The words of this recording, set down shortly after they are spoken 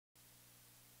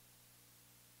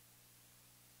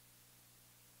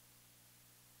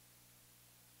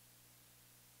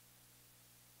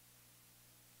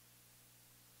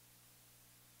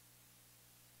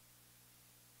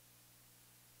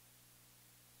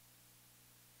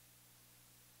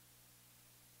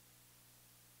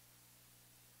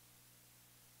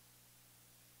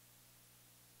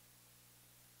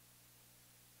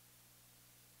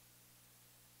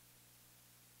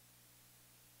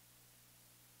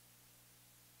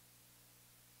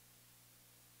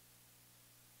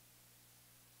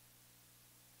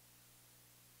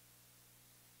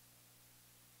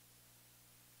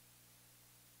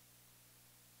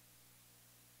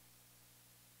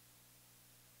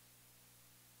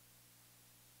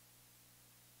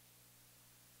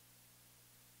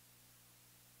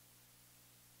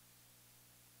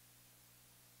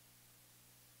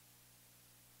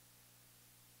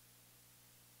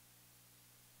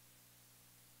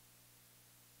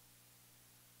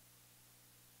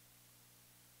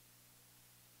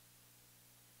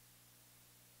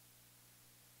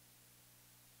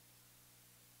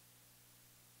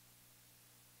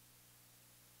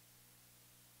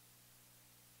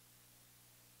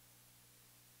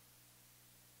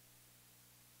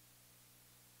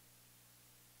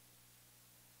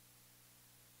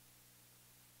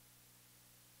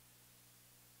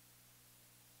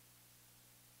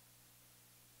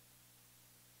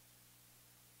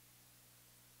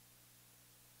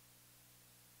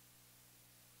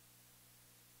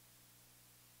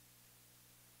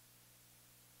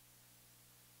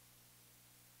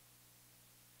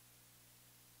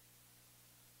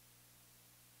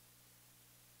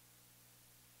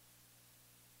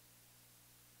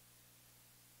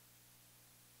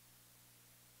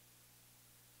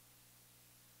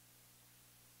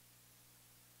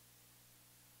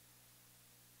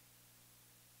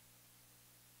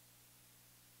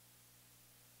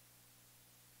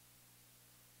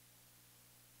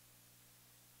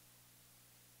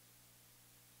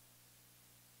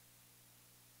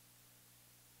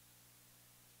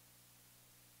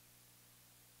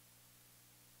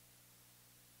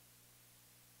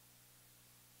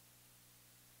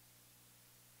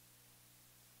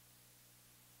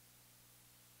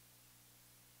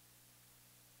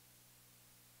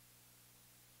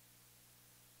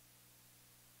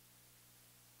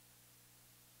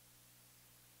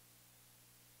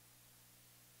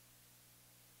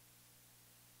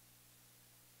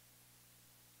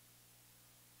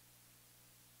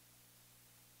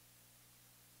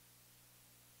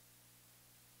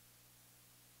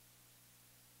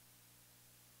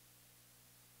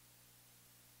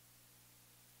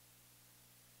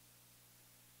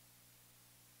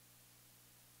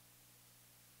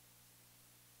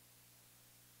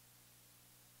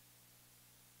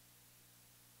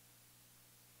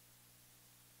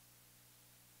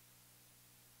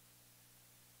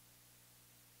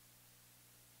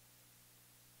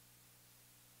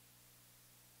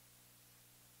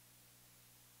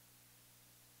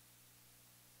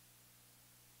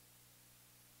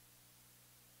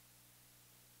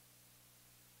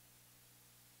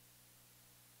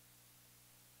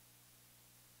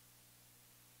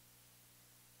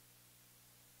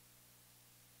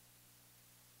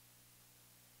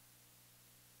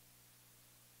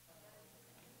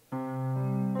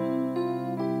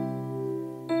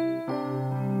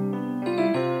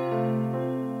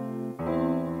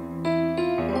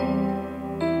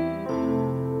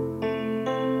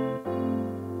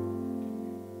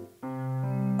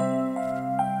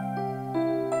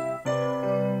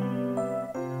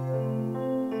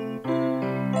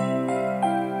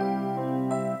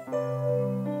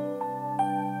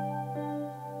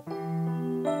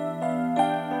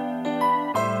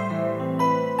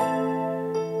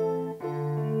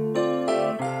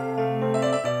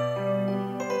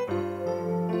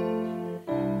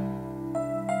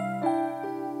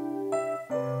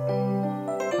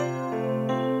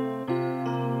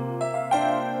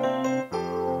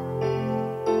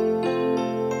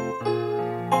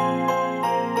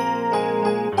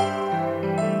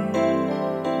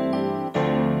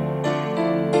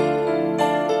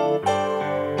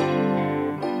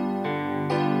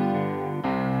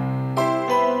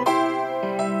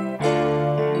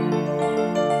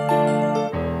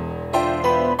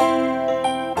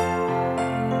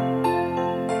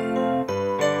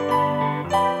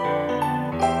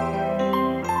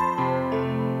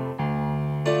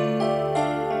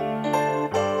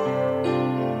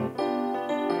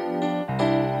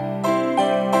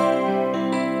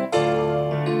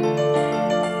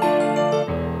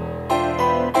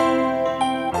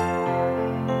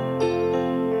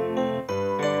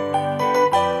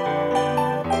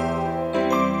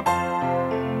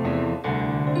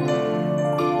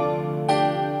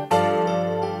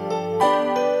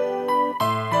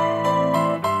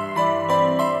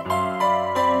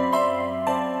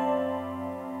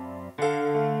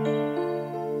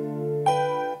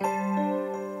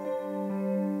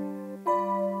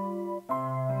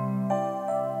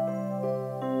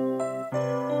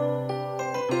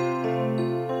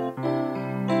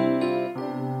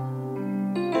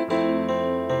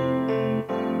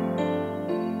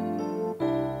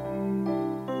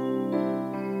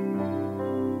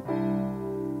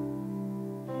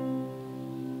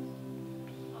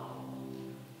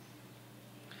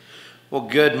Well,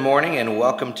 good morning and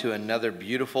welcome to another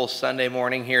beautiful Sunday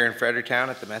morning here in Fredericktown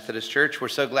at the Methodist Church. We're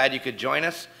so glad you could join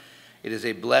us. It is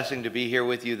a blessing to be here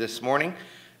with you this morning.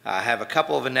 I have a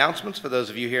couple of announcements for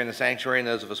those of you here in the sanctuary and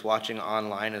those of us watching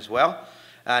online as well.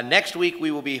 Next week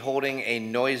we will be holding a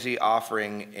noisy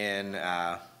offering in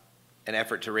an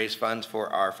effort to raise funds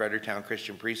for our Fredericktown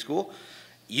Christian Preschool.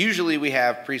 Usually we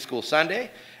have Preschool Sunday,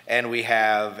 and we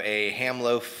have a ham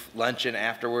loaf luncheon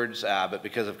afterwards, but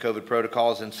because of COVID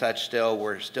protocols and such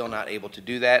we're still not able to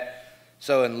do that.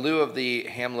 So in lieu of the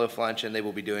ham loaf luncheon, they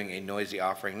will be doing a noisy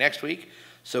offering next week.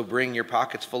 So bring your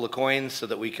pockets full of coins so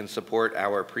that we can support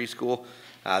our preschool.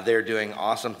 They're doing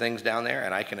awesome things down there,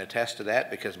 and I can attest to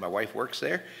that because my wife works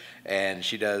there, and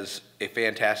she does a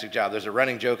fantastic job. There's a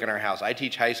running joke in our house. I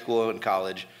teach high school and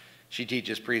college. She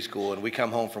teaches preschool, and we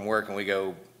come home from work and we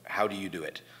go, "How do you do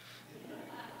it?"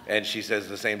 And she says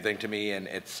the same thing to me, and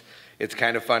it's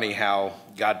kind of funny how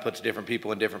God puts different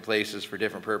people in different places for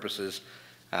different purposes,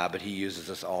 but he uses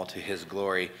us all to his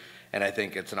glory. And I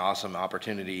think it's an awesome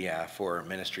opportunity for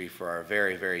ministry for our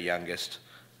very, very youngest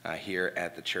here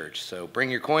at the church. So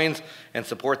bring your coins and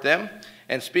support them.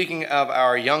 And speaking of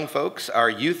our young folks, our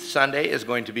Youth Sunday is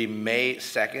going to be May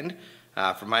 2nd.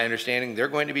 From my understanding, they're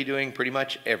going to be doing pretty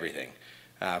much everything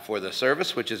for the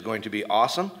service, which is going to be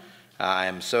awesome. I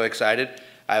am so excited.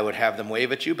 I would have them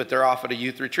wave at you, but they're off at a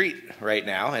youth retreat right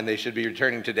now, and they should be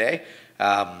returning today.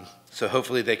 So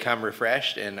hopefully they come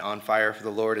refreshed and on fire for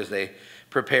the Lord as they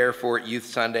prepare for Youth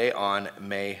Sunday on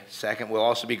May 2nd. We'll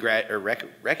also be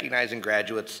recognizing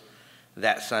graduates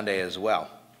that Sunday as well.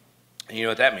 And you know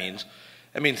what that means?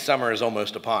 That means summer is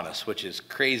almost upon us, which is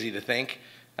crazy to think.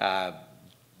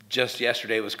 Just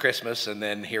yesterday was Christmas, and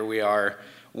then here we are,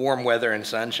 warm weather and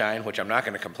sunshine, which I'm not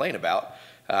going to complain about.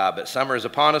 But summer is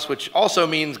upon us, which also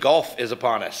means golf is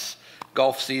upon us.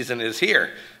 Golf season is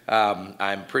here.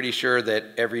 I'm pretty sure that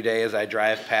every day as I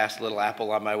drive past Little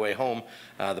Apple on my way home,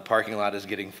 the parking lot is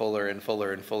getting fuller and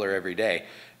fuller and fuller every day.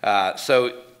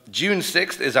 So June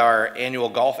 6th is our annual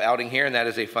golf outing here, and that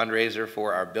is a fundraiser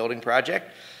for our building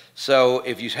project. So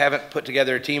if you haven't put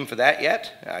together a team for that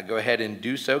yet, go ahead and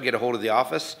do so. Get a hold of the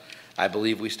office. I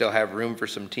believe we still have room for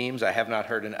some teams. I have not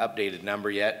heard an updated number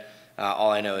yet.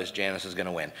 All I know is Janice is going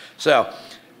to win. So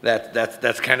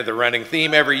that's kind of the running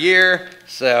theme every year.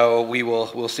 So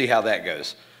we'll see how that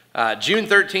goes. June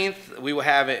 13th, we will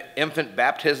have infant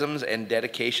baptisms and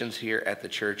dedications here at the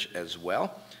church as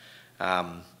well.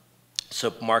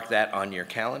 So mark that on your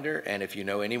calendar. And if you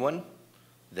know anyone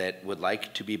that would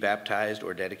like to be baptized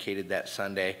or dedicated that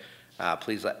Sunday,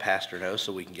 please let Pastor know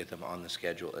so we can get them on the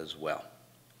schedule as well.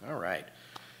 All right.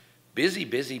 Busy,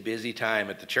 busy, busy time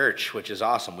at the church, which is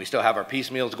awesome. We still have our peace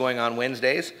meals going on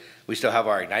Wednesdays. We still have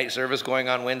our Ignite service going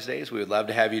on Wednesdays. We would love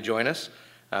to have you join us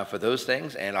for those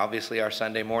things, and obviously our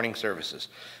Sunday morning services.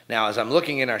 Now, as I'm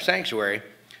looking in our sanctuary,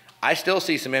 I still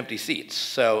see some empty seats.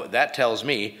 So that tells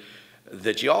me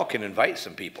that y'all can invite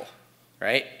some people,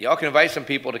 right? Y'all can invite some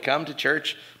people to come to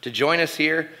church, to join us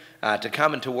here, to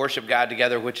come and to worship God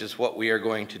together, which is what we are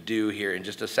going to do here in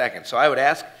just a second. So I would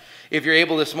ask, if you're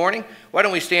able this morning, why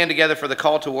don't we stand together for the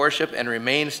call to worship and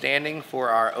remain standing for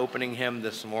our opening hymn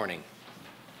this morning.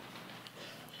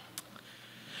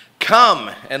 Come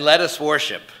and let us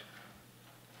worship.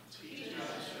 Teach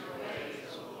us your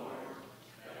ways, O Lord,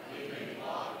 that we may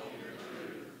walk in your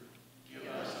truth. Give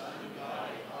us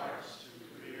unguided hearts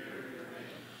to fear your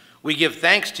name. We give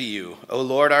thanks to you, O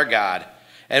Lord our God,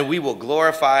 and we will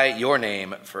glorify your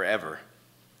name forever.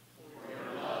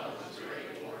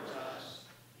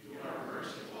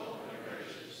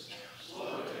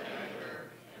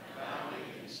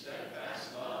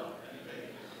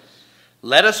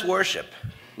 Let us worship,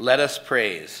 let us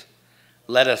praise,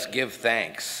 let us give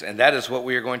thanks. And that is what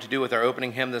we are going to do with our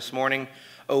opening hymn this morning,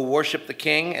 O Worship the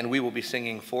King, and we will be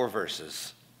singing 4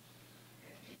 verses.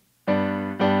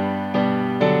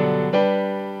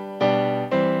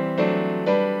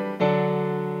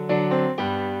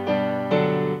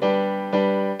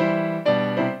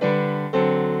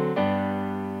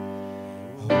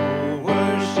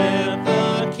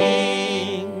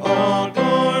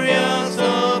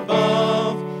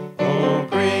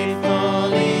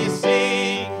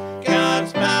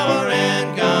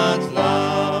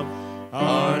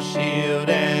 Shield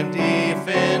and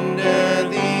defender,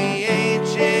 the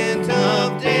ancient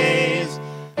of days,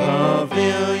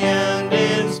 pavilioned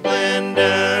in splendor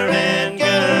and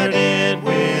girded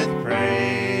with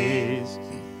praise.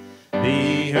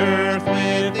 The earth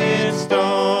with its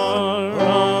store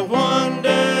of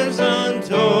wonders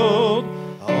untold,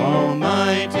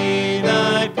 Almighty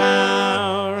thy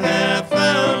power hath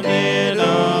founded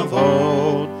of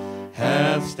old,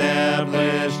 hath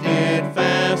established it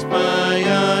fast by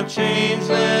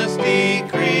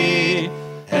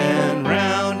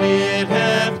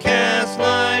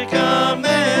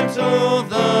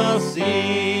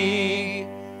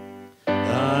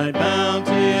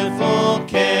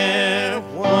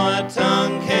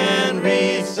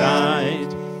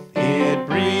sight. It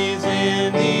breathes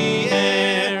in the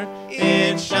air,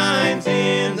 it shines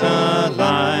in the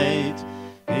light.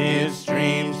 It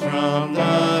streams from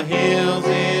the hills,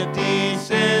 it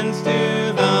descends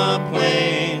to the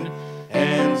plain,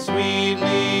 and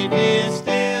sweetly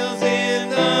distills in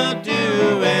the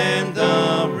dew and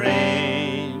the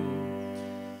rain.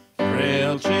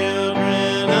 Frail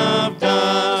children of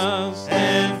dust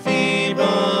and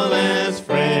feeble as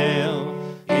frail,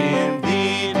 in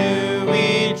thee do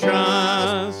we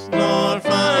trust, nor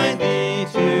find thee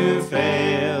to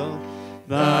fail.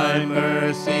 Thy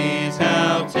mercies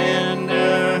how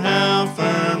tender, how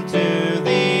firm to the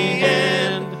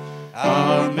end,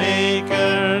 our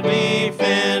Maker,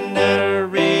 Defender,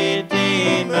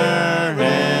 Redeemer,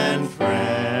 and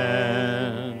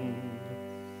Friend.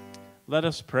 Let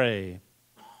us pray.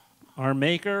 Our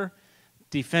Maker,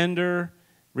 Defender,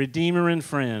 Redeemer, and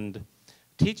Friend,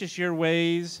 teach us your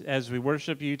ways as we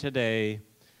worship you today.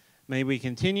 May we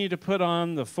continue to put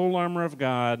on the full armor of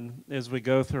God as we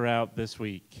go throughout this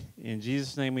week. In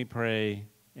Jesus' name we pray,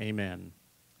 amen.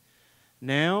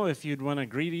 Now, if you'd want to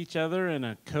greet each other in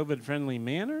a COVID-friendly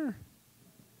manner.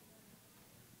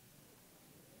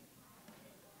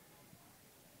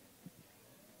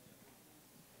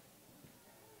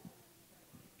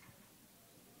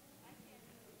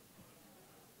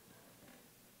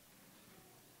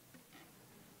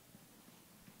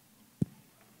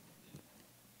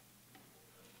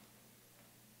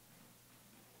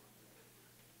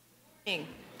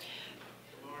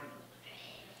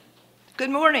 Good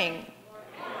morning.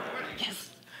 Yes.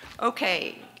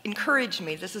 Okay, encourage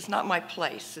me. This is not my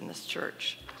place in this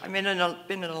church. I've been in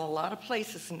a lot of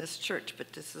places in this church,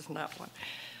 but this is not one.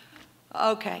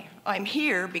 Okay, I'm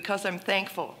here because I'm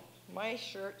thankful. My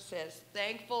shirt says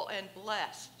thankful and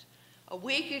blessed. A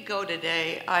week ago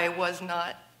today, I was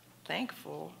not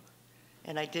thankful,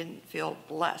 and I didn't feel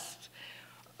blessed.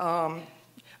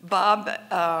 Bob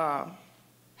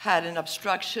had an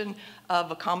obstruction of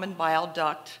a common bile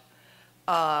duct,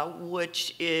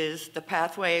 which is the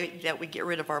pathway that we get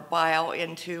rid of our bile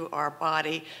into our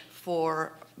body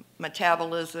for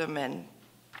metabolism and,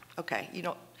 okay, you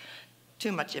don't,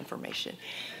 too much information.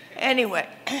 Anyway,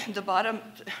 the bottom,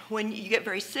 when you get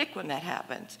very sick when that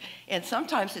happens, and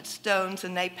sometimes it's stones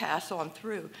and they pass on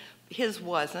through. His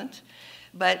wasn't.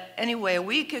 But anyway, a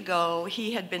week ago,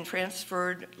 he had been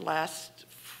transferred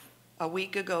a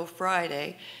week ago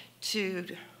Friday to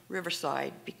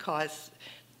Riverside because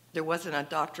there wasn't a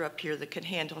doctor up here that could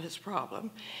handle his problem.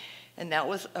 And that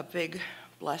was a big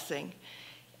blessing.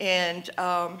 And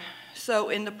so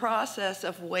in the process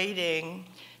of waiting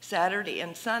Saturday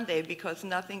and Sunday, because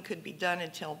nothing could be done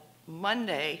until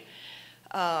Monday,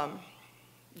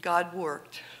 God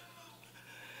worked.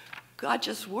 God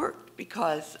just worked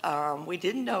because we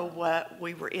didn't know what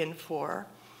we were in for.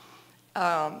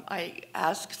 I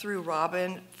asked through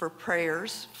Robin for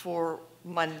prayers for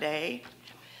Monday.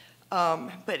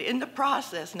 But in the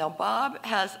process, now Bob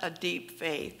has a deep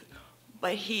faith,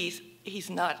 but he's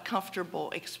not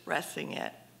comfortable expressing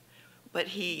it, but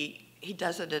he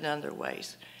does it in other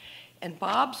ways. And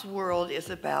Bob's world is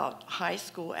about high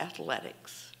school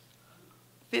athletics.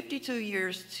 52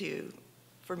 years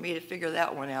for me to figure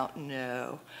that one out,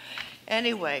 no.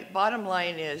 Anyway, bottom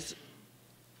line is,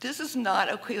 this is not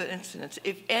a coincidence.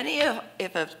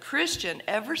 If a Christian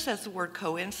ever says the word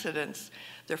coincidence,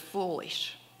 they're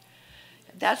foolish.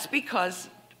 That's because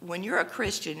when you're a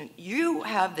Christian, you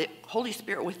have the Holy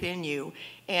Spirit within you,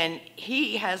 and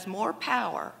He has more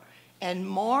power and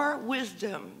more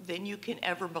wisdom than you can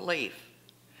ever believe.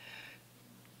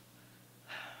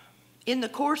 In the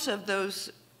course of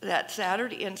that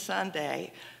Saturday and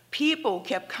Sunday, people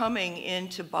kept coming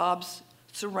into Bob's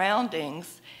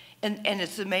surroundings, and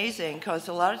it's amazing because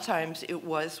a lot of times it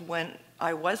was when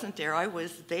I wasn't there. I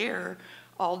was there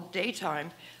all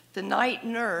daytime. The night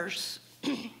nurse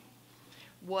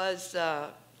was, one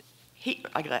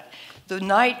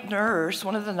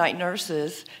of the night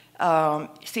nurses,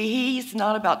 see, he's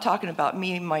not about talking about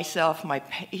me, myself,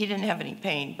 he didn't have any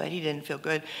pain, but he didn't feel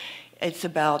good. It's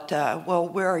about, well,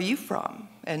 where are you from?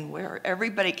 And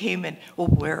everybody came in, well,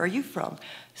 where are you from?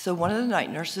 So one of the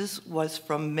night nurses was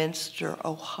from Minster,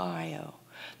 Ohio.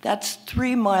 That's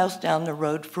 3 miles down the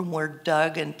road from where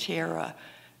Doug and Tara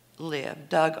live.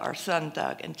 Doug, our son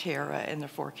Doug, and Tara and their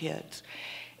 4 kids.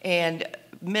 And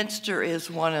Minster is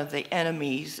one of the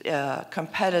enemies,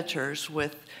 competitors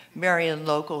with Marion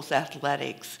Locals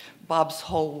Athletics, Bob's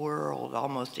whole world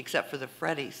almost, except for the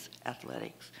Freddy's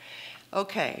Athletics.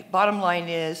 Okay, bottom line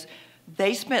is,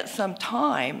 they spent some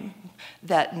time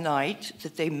that night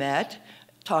that they met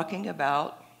talking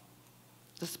about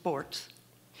the sports.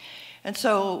 And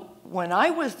so when I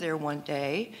was there one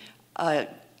day,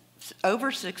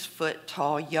 over 6 foot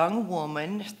tall young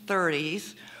woman,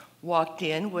 30s, walked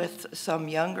in with some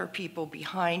younger people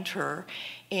behind her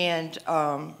and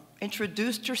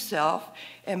introduced herself.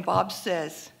 And Bob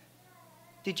says,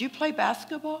 "Did you play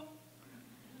basketball?"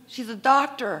 She's a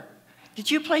doctor.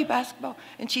 "Did you play basketball?"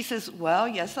 And she says, "Well,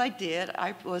 yes, I did.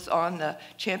 I was on the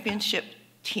championship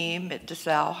team at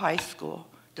DeSales High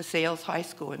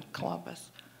School in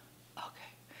Columbus."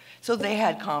 Okay. So they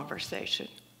had conversation.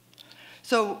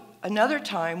 So another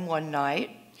time, one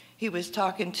night, he was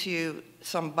talking to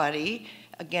somebody.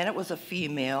 Again, it was a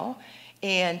female.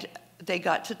 And they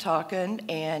got to talking,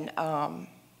 and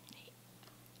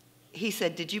he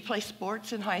said, "Did you play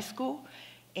sports in high school?"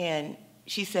 And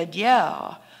she said,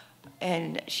 "Yeah."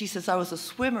 And she says, "I was a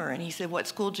swimmer." And he said, "What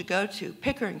school did you go to?"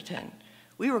 "Pickerington."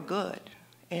 "We were good."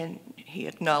 And he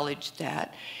acknowledged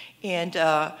that. And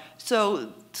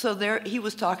so there he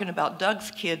was talking about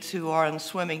Doug's kids who are on the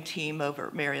swimming team over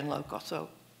at Marion Local. So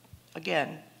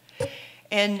again,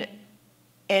 and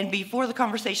before the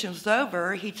conversation was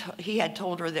over, he had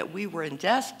told her that we were in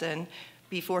Destin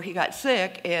before he got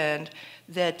sick, and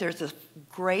that there's a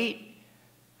great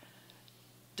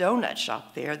donut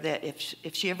shop there that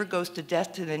if she ever goes to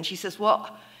Destin, and she says,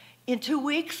 "Well, in 2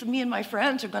 weeks, me and my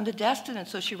friends are going to Destin," and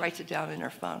so she writes it down in her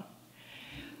phone.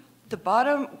 The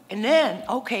bottom, and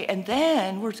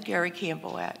then where's Gary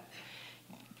Campbell at?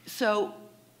 So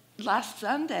last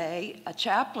Sunday, a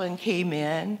chaplain came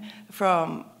in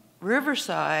from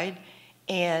Riverside,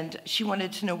 and she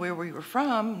wanted to know where we were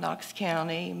from, Knox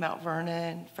County, Mount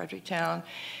Vernon, Fredericktown.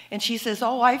 And she says,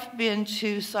 "Oh, I've been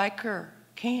to Syker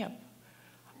Camp."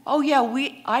 "Oh, yeah,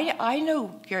 I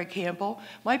know Gary Campbell.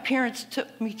 My parents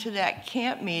took me to that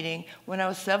camp meeting when I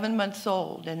was 7 months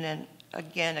old," and then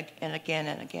again and again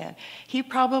and again. He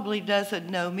probably doesn't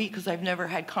know me because I've never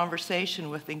had conversation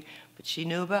with him, but she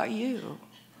knew about you.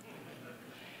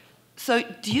 So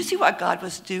do you see what God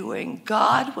was doing?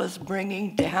 God was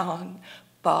bringing down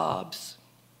Bob's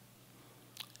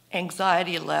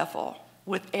anxiety level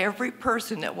with every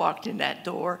person that walked in that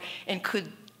door and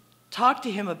could talk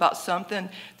to him about something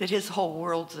that his whole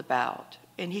world's about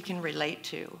and he can relate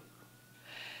to.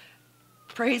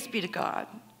 Praise be to God.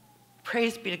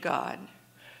 Praise be to God.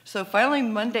 So finally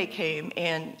Monday came,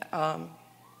 and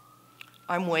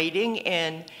I'm waiting,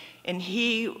 and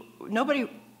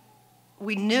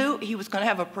we knew he was going to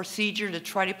have a procedure to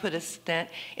try to put a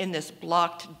stent in this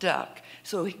blocked duct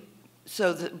so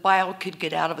the bile could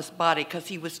get out of his body, because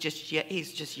he's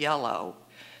just yellow,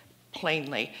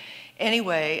 plainly.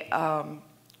 Anyway, I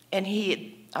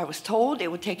was told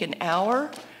it would take an hour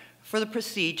for the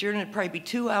procedure, and it'd probably be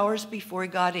 2 hours before he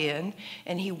got in.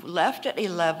 And he left at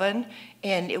 11,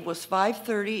 and it was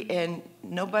 5:30, and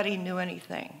nobody knew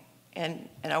anything. And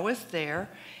I was there,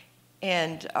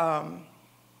 and I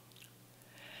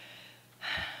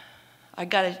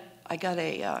got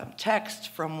a text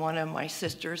from one of my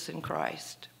sisters in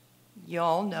Christ. You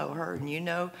all know her, and you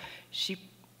know she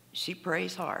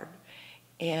prays hard.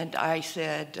 And I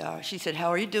said, she said, "How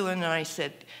are you doing?" And I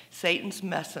said, "Satan's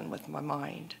messing with my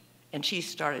mind." And she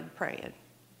started praying.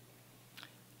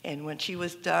 And when she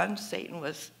was done, Satan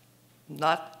was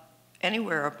not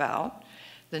anywhere about.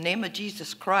 The name of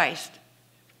Jesus Christ,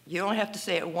 you don't have to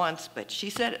say it once, but she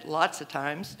said it lots of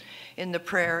times in the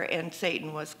prayer, and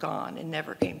Satan was gone and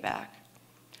never came back.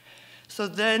 So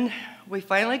then we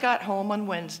finally got home on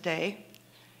Wednesday,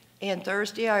 and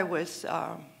Thursday I was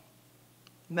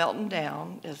melting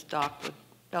down, as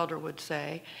Elder would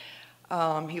say.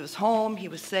 He was home, he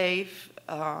was safe.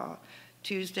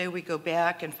 Tuesday we go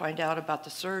back and find out about the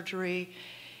surgery,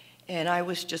 and I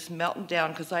was just melting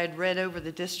down because I had read over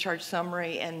the discharge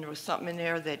summary, and there was something in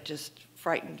there that just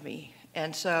frightened me.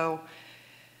 And so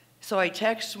I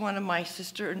texted one of my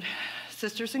sisters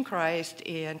in Christ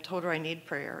and told her I need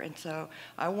prayer. And so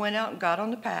I went out and got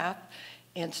on the path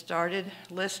and started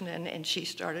listening, and she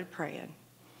started praying.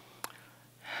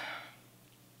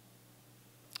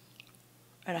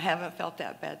 And I haven't felt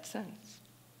that bad since.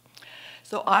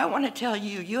 So I want to tell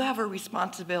you, you have a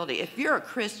responsibility. If you're a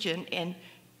Christian and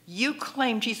you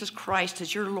claim Jesus Christ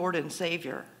as your Lord and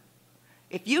Savior,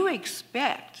 if you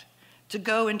expect to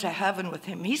go into heaven with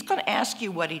him, he's going to ask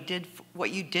you what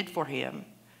you did for him.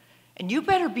 And you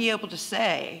better be able to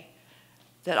say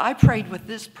that I prayed with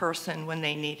this person when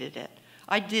they needed it.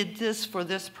 I did this for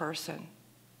this person.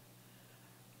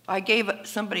 I gave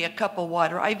somebody a cup of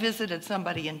water. I visited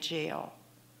somebody in jail.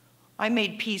 I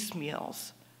made peace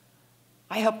meals.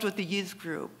 I helped with the youth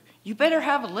group. You better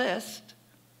have a list,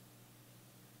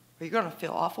 or you're going to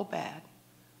feel awful bad.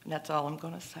 And that's all I'm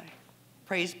going to say.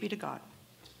 Praise be to God.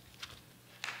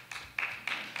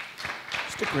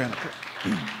 Stick around.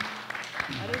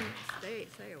 I didn't say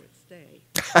I would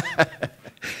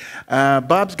stay.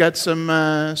 Bob's got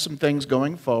some things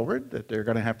going forward that they're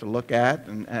going to have to look at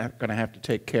and going to have to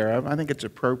take care of. I think it's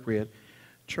appropriate.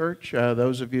 Church,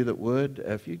 those of you that would,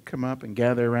 if you'd come up and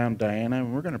gather around Diana,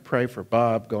 and we're going to pray for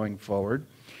Bob going forward.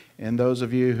 And those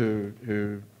of you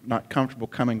who not comfortable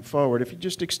coming forward, if you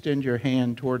just extend your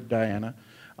hand toward Diana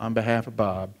on behalf of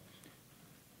Bob.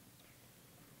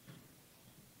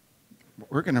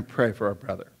 We're going to pray for our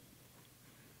brother.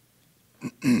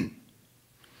 And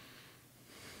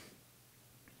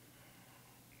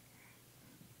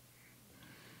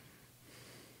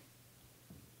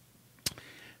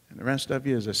the rest of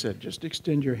you, as I said, just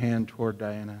extend your hand toward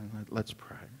Diana and let's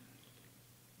pray.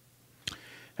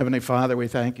 Heavenly Father, we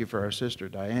thank you for our sister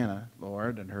Diana,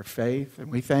 Lord, and her faith.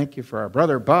 And we thank you for our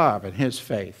brother Bob and his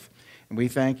faith. And we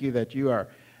thank you that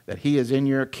he is in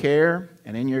your care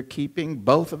and in your keeping.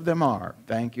 Both of them are.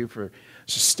 Thank you for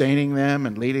sustaining them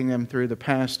and leading them through the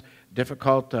past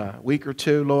difficult week or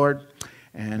two, Lord.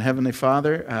 And Heavenly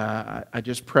Father, I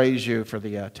just praise you for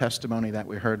the testimony that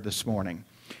we heard this morning.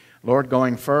 Lord,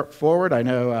 going forward, I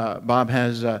know Bob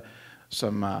has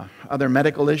some other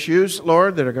medical issues,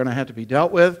 Lord, that are going to have to be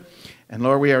dealt with. And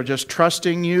Lord, we are just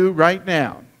trusting you right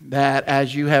now that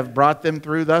as you have brought them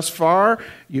through thus far,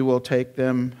 you will take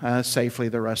them safely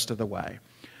the rest of the way.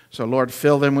 So Lord,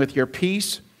 fill them with your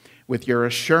peace, with your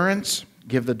assurance.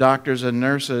 Give the doctors and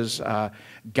nurses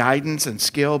guidance and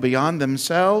skill beyond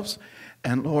themselves.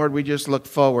 And Lord, we just look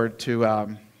forward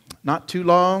to not too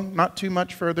long, not too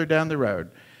much further down the road,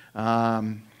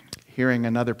 hearing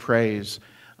another praise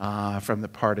from the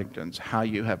Partingtons, how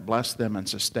you have blessed them and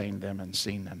sustained them and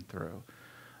seen them through.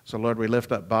 So Lord, we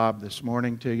lift up Bob this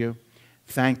morning to you.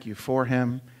 Thank you for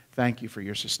him. Thank you for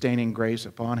your sustaining grace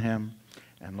upon him.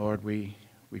 And Lord, we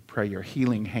pray your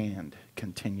healing hand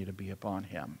continue to be upon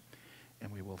him.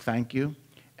 And we will thank you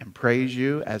and praise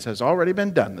you as has already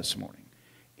been done this morning.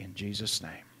 In Jesus'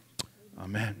 name,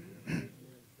 amen.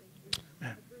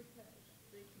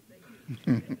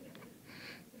 Amen.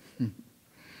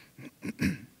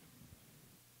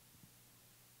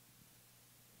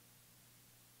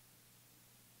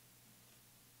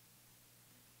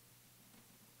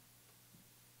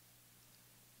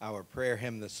 Our prayer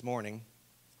hymn this morning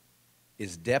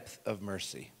is Depth of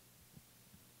Mercy.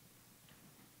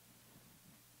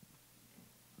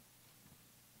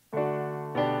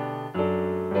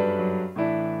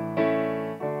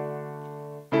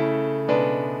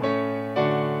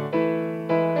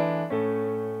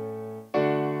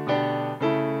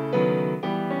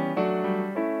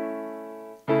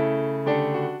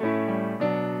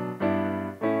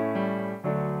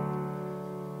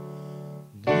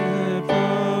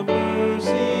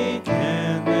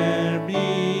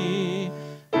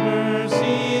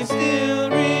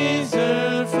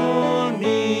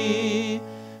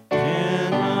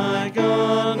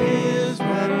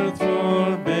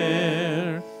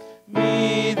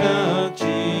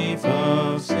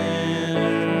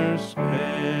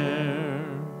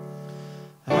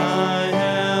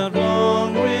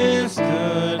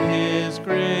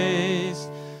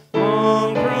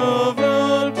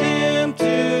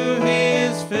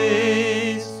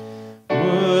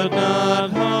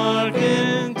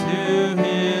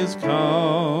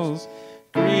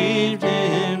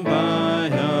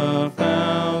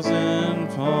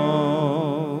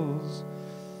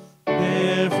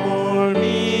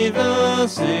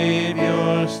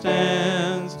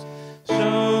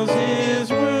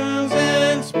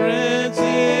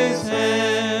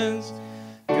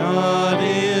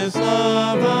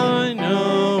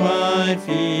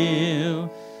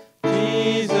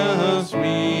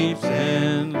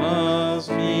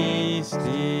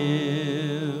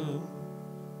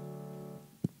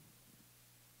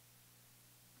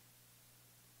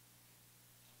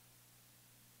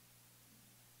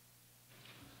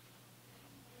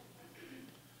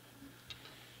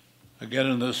 Again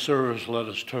in this service, let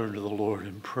us turn to the Lord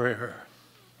in prayer.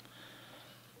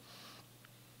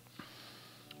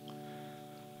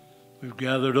 We've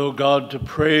gathered, O God, to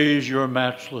praise your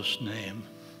matchless name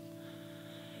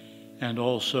and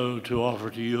also to offer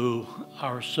to you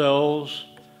ourselves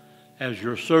as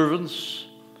your servants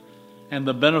and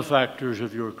the benefactors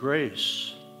of your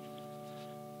grace.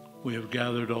 We have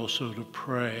gathered also to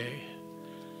pray,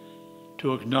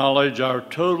 to acknowledge our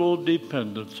total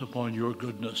dependence upon your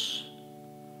goodness.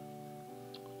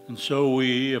 And so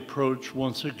we approach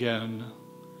once again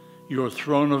your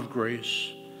throne of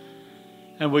grace,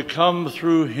 and we come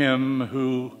through him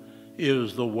who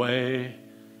is the way,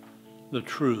 the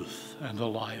truth, and the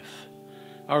life,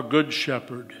 our good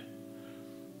shepherd,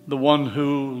 the one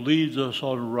who leads us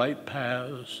on right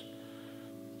paths,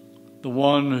 the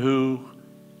one who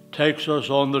takes us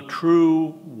on the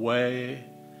true way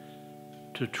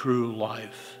to true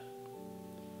life.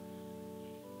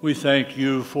 We thank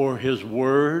you for his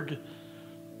word,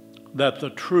 that the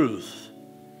truth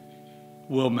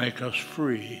will make us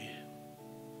free.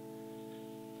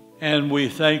 And we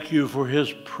thank you for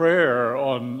his prayer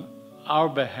on our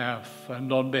behalf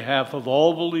and on behalf of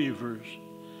all believers,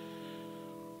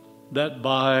 that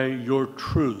by your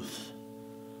truth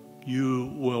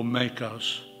you will make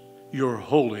us your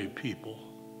holy people.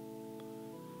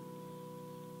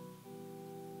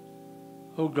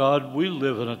 Oh God, we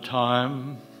live in a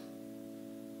time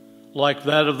like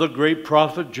that of the great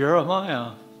prophet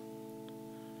Jeremiah,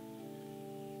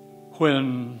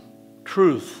 when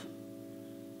truth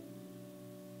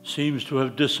seems to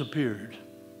have disappeared.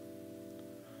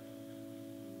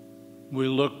 We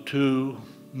look to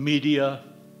media,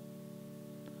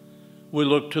 we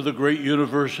look to the great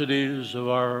universities of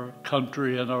our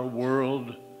country and our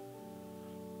world.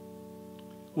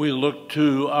 We look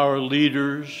to our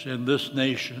leaders in this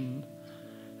nation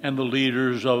and the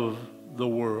leaders of the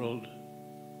world,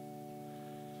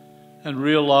 and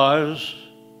realize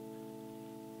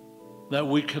that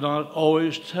we cannot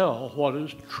always tell what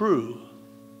is true.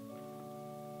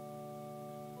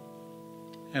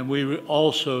 And we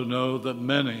also know that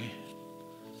many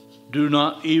do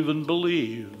not even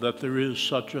believe that there is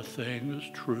such a thing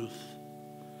as truth.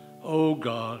 Oh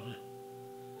God,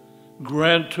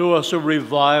 grant to us a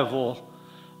revival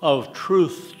of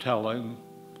truth-telling,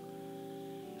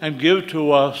 and give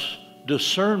to us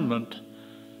discernment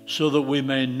so that we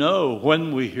may know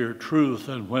when we hear truth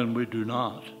and when we do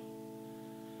not.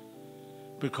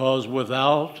 Because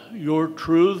without your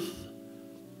truth,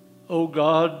 O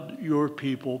God, your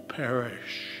people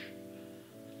perish.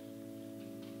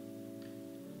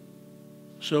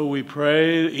 So we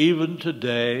pray even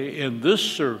today in this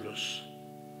service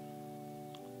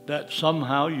that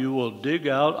somehow you will dig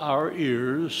out our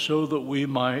ears so that we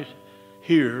might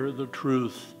hear the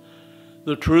truth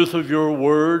of your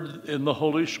word in the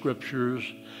Holy Scriptures,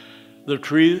 the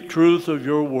truth of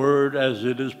your word as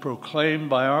it is proclaimed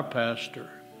by our pastor,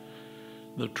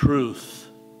 the truth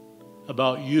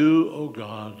about you, O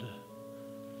God,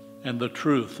 and the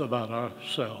truth about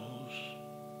ourselves.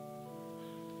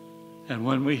 And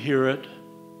when we hear it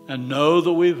and know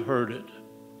that we've heard it,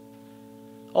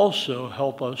 also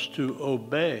help us to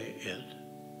obey it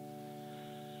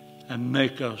and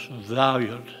make us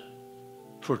valiant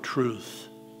for truth.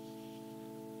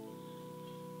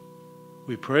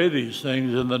 We pray these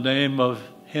things in the name of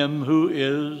him who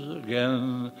is,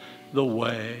 again, the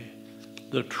way,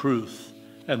 the truth,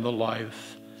 and the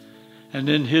life. And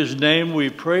in his name we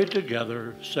pray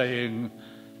together, saying,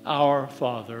 Our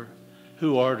Father,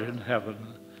 who art in heaven,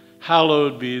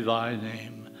 hallowed be thy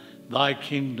name. Thy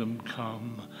kingdom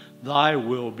come, thy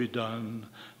will be done,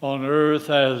 on earth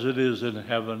as it is in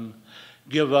heaven.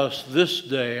 Give us this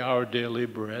day our daily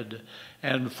bread,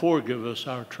 and forgive us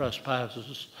our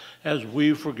trespasses, as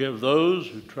we forgive those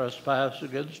who trespass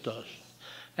against us.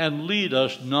 And lead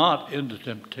us not into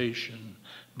temptation,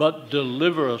 but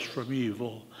deliver us from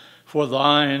evil. For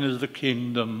thine is the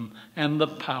kingdom, and the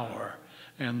power,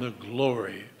 and the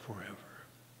glory forever.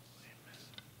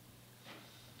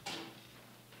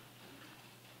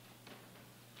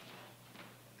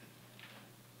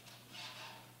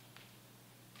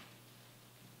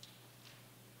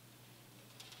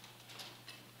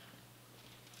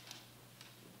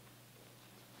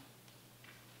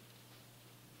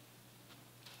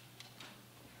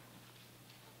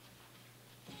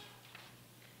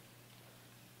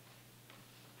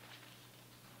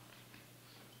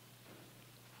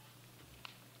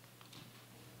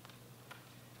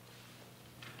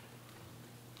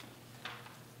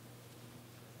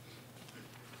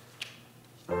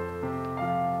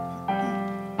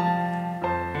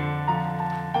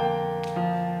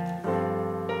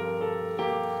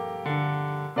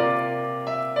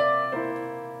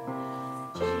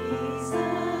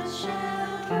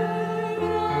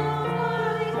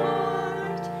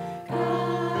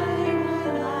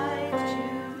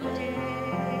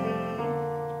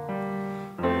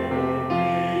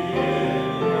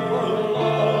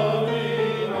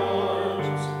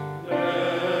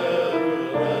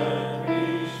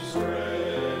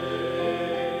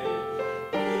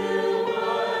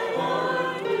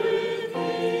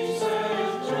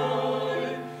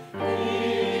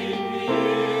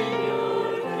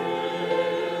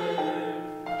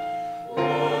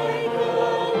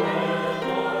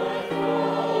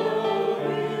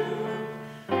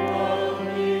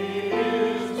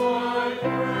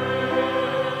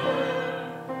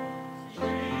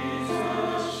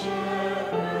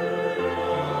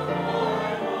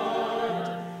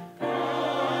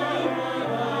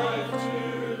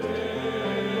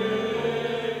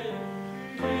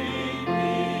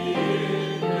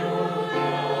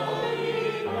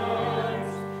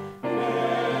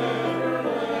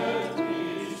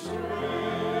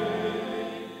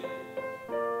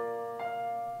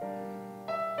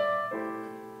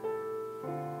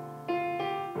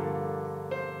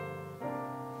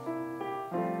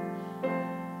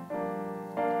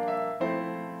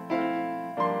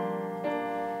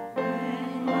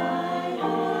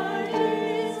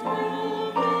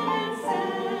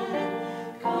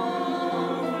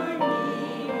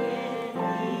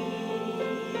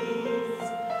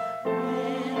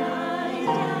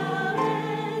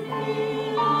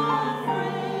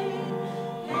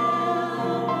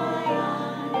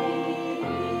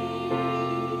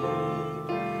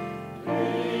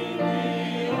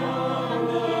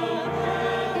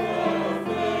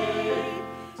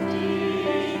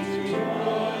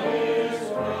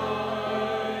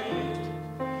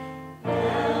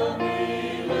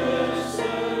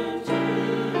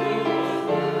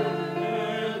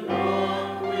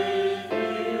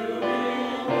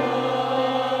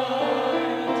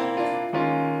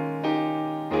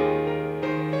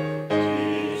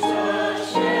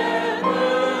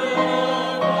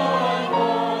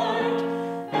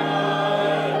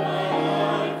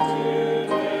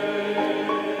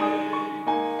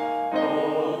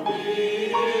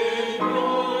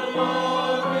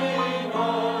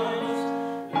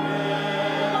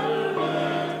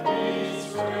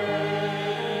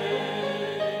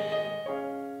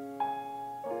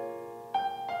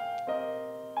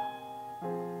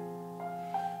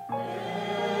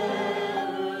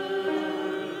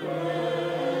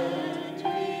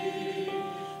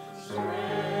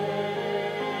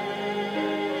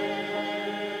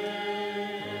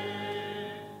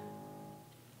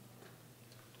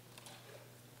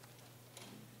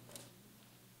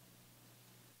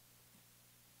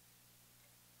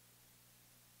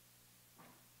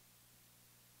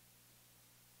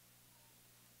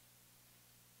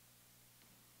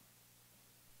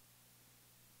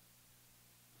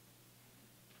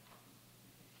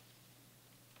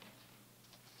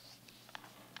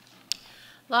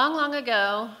 Long, long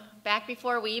ago, back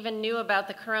before we even knew about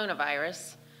the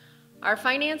coronavirus, our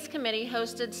finance committee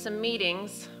hosted some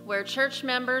meetings where church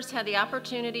members had the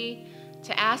opportunity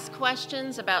to ask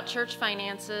questions about church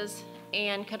finances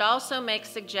and could also make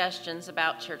suggestions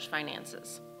about church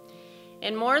finances.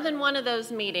 In more than one of those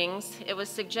meetings, it was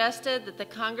suggested that the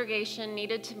congregation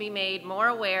needed to be made more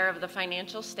aware of the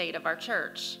financial state of our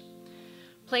church.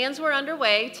 Plans were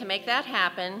underway to make that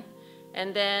happen,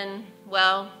 and then,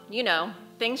 well, you know,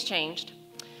 things changed.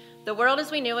 The world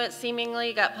as we knew it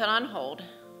seemingly got put on hold.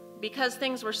 Because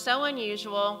things were so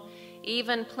unusual,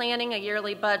 even planning a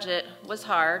yearly budget was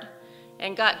hard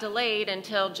and got delayed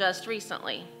until just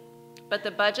recently. But the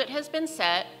budget has been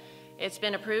set, it's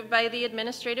been approved by the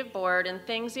administrative board, and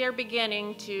things are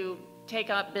beginning to take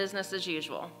up business as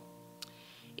usual.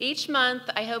 Each month,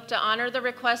 I hope to honor the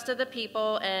request of the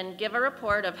people and give a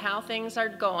report of how things are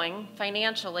going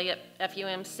financially at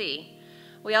FUMC.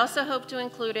 We also hope to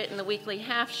include it in the weekly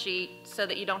half sheet so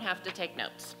that you don't have to take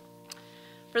notes.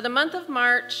 For the month of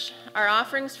March, our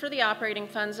offerings for the operating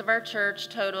funds of our church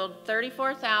totaled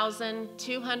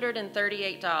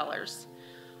 $34,238.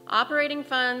 Operating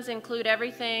funds include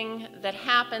everything that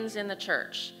happens in the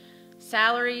church: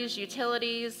 salaries,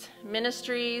 utilities,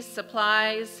 ministries,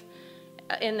 supplies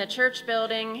in the church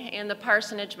building, and the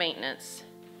parsonage maintenance.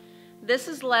 This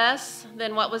is less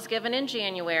than what was given in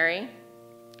January,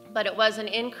 but it was an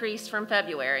increase from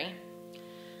February.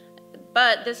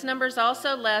 But this number is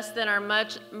also less than our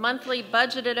monthly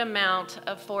budgeted amount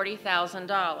of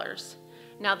 $40,000.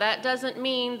 Now, that doesn't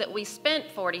mean that we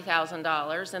spent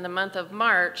 $40,000 in the month of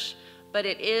March, but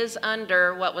it is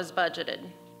under what was budgeted.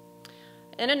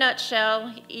 In a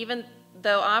nutshell, even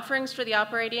though offerings for the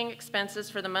operating expenses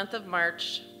for the month of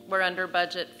March were under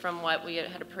budget from what we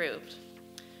had approved.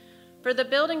 For the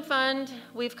building fund,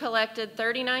 we've collected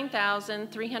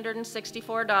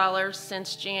 $39,364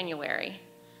 since January.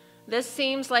 This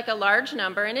seems like a large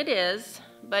number, and it is,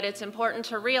 but it's important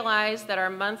to realize that our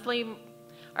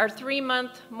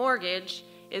 3-month mortgage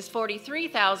is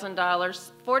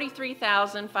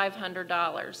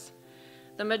 $43,500.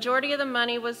 The majority of the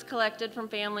money was collected from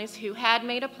families who had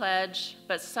made a pledge,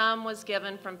 but some was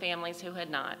given from families who had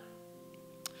not.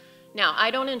 Now, I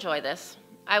don't enjoy this.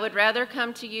 I would rather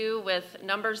come to you with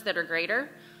numbers that are greater.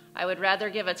 I would rather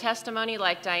give a testimony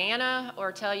like Diana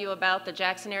or tell you about the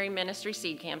Jackson Area Ministry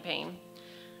Seed Campaign.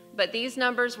 But these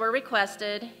numbers were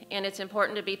requested, and it's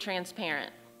important to be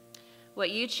transparent.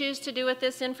 What you choose to do with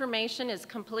this information is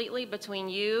completely between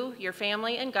you, your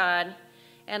family, and God.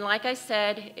 And like I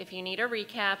said, if you need a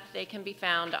recap, they can be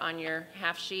found on your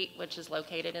half sheet, which is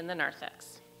located in the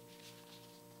narthex.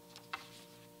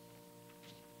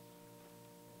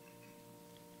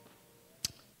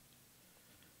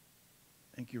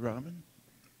 Thank you, Robin.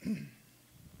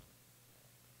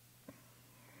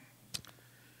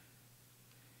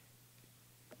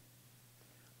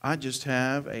 I just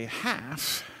have a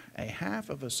half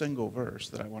of a single verse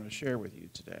that I want to share with you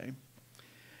today.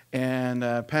 And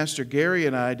Pastor Gary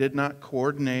and I did not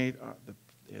coordinate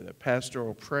the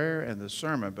pastoral prayer and the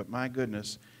sermon, but my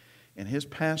goodness, in his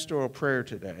pastoral prayer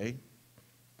today,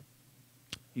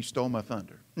 he stole my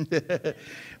thunder.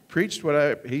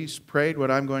 He's prayed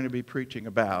what I'm going to be preaching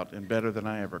about, and better than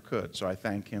I ever could. So I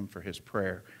thank him for his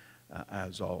prayer,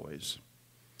 as always.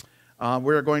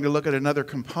 We're going to look at another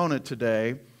component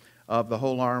today of the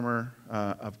whole armor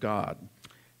of God.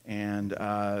 And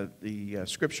the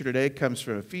scripture today comes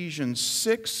from Ephesians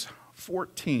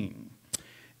 6:14.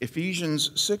 Ephesians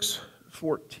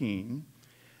 6:14.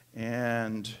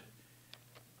 And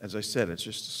as I said, it's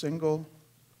just a single,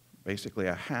 basically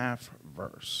a half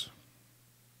verse.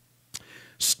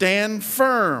 Stand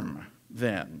firm,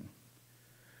 then,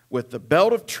 with the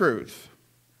belt of truth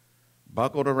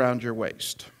buckled around your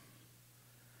waist.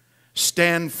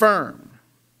 Stand firm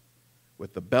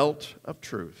with the belt of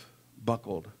truth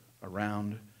buckled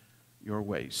around your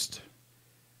waist.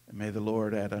 And may the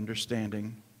Lord add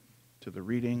understanding to the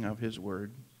reading of His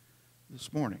Word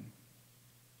this morning.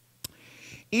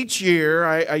 Each year,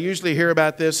 I usually hear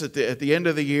about this at the end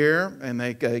of the year, and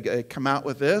they come out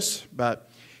with this, but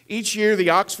each year the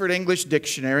Oxford English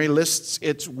Dictionary lists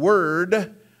its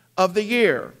word of the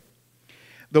year.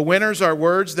 The winners are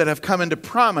words that have come into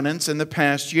prominence in the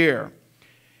past year.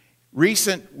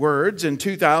 Recent words in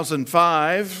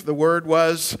 2005, the word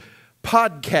was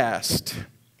podcast.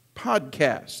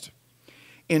 Podcast.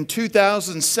 In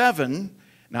 2007,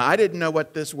 now I didn't know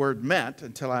what this word meant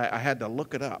until I had to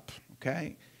look it up,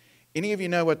 okay? Any of you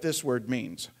know what this word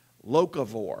means?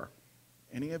 Locavore.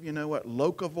 Any of you know what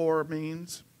locavore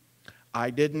means? I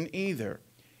didn't either.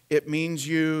 It means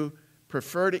you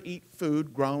prefer to eat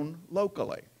food grown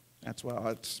locally. That's, well,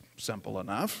 it's simple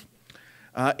enough.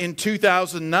 In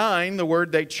 2009, the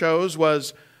word they chose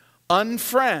was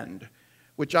unfriend,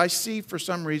 which I see for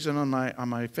some reason on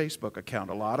my Facebook account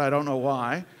a lot. I don't know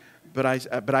why,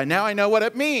 but now I know what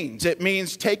it means. It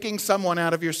means taking someone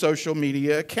out of your social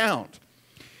media account.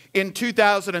 In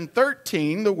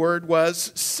 2013, the word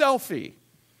was selfie.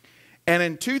 And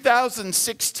in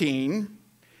 2016,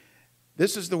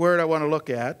 this is the word I want to look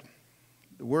at.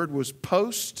 The word was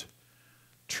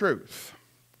post-truth.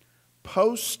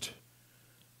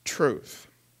 Post-truth.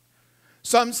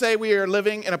 Some say we are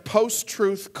living in a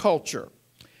post-truth culture.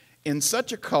 In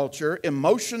such a culture,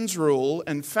 emotions rule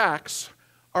and facts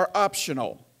are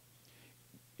optional.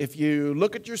 If you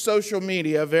look at your social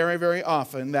media very, very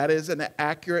often, that is an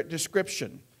accurate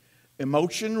description.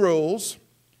 Emotion rules,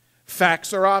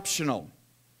 facts are optional.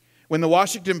 When the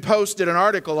Washington Post did an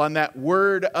article on that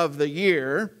word of the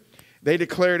year, they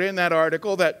declared in that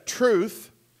article that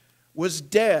truth was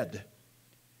dead.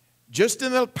 Just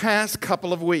in the past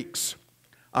couple of weeks,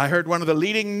 I heard one of the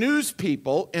leading news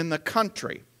people in the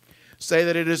country say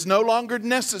that it is no longer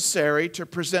necessary to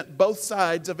present both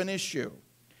sides of an issue,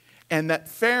 and that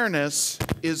fairness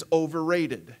is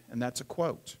overrated. And that's a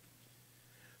quote.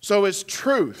 So is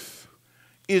truth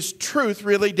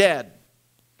really dead?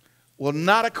 Well,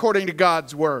 not according to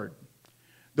God's word.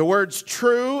 The words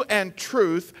true and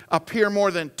truth appear more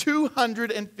than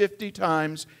 250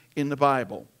 times in the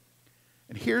Bible.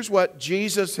 And here's what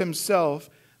Jesus himself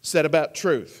said about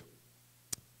truth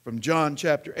from John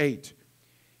chapter 8.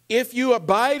 If you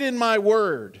abide in my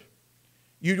word,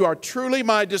 you are truly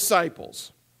my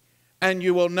disciples, and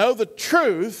you will know the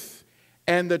truth,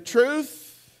 and the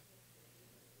truth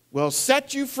will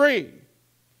set you free.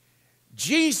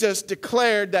 Jesus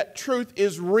declared that truth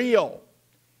is real,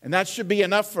 and that should be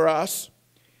enough for us.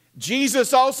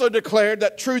 Jesus also declared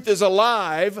that truth is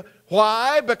alive.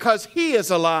 Why? Because he is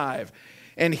alive,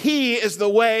 and he is the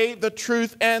way, the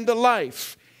truth, and the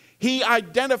life. He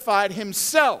identified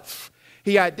himself.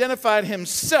 He identified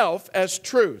himself as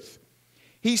truth.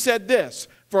 He said this,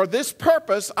 "For this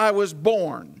purpose I was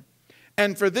born,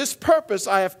 and for this purpose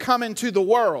I have come into the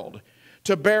world,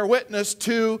 to bear witness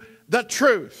to the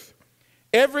truth.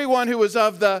 Everyone who is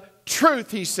of the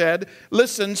truth," he said,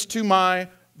 "listens to my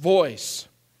voice."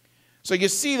 So you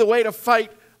see, the way to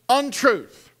fight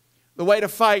untruth, the way to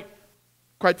fight,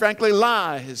 quite frankly,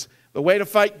 lies, the way to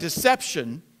fight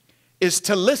deception is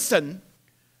to listen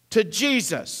to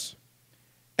Jesus.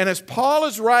 And as Paul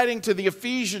is writing to the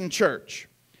Ephesian church,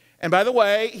 and by the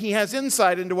way, he has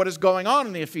insight into what is going on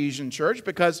in the Ephesian church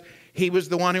because he was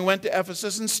the one who went to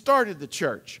Ephesus and started the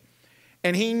church.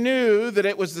 And he knew that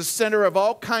it was the center of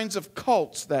all kinds of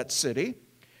cults, that city.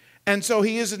 And so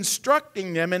he is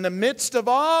instructing them in the midst of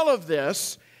all of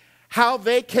this, how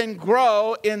they can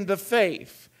grow in the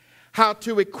faith, how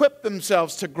to equip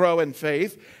themselves to grow in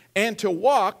faith and to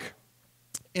walk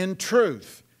in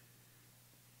truth.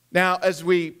 Now, as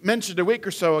we mentioned a week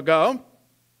or so ago,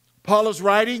 Paul is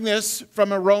writing this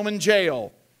from a Roman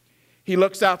jail. He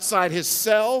looks outside his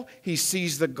cell. He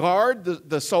sees the guard,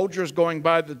 the soldiers going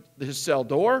by his cell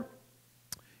door.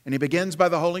 And he begins by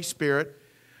the Holy Spirit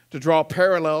to draw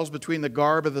parallels between the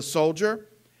garb of the soldier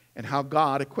and how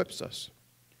God equips us.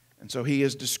 And so he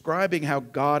is describing how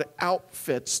God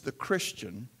outfits the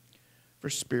Christian for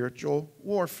spiritual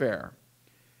warfare.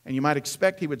 And you might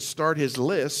expect he would start his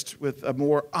list with a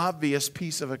more obvious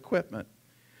piece of equipment,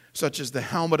 such as the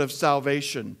helmet of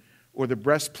salvation or the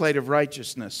breastplate of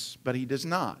righteousness, but he does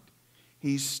not.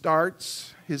 He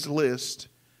starts his list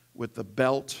with the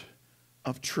belt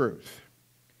of truth.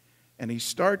 And he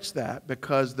starts that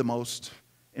because the most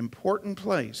important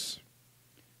place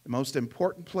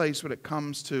when it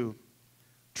comes to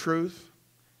truth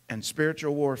and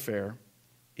spiritual warfare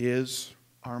is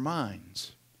our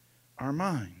minds. Our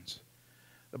minds.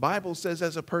 The Bible says,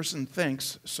 as a person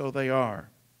thinks, so they are.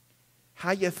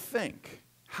 How you think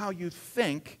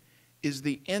is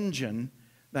the engine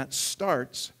that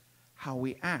starts how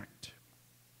we act.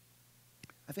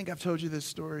 I think I've told you this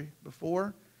story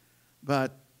before,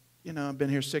 but, I've been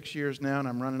here 6 years now, and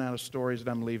I'm running out of stories, and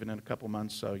I'm leaving in a couple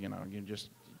months, so, you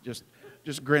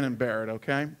just grin and bear it,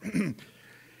 okay?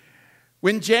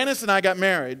 When Janice and I got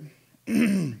married,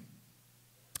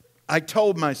 I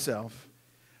told myself,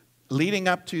 leading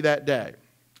up to that day,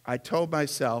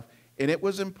 and it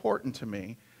was important to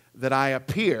me that I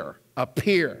appear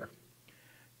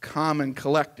calm and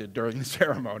collected during the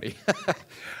ceremony.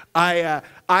 I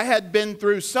had been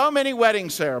through so many wedding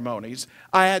ceremonies.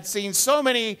 I had seen so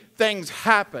many things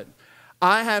happen.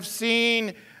 I have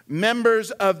seen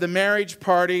members of the marriage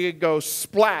party go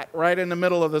splat right in the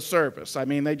middle of the service. I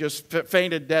mean, they just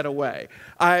fainted dead away.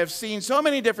 I have seen so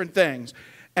many different things.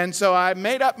 And so I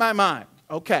made up my mind.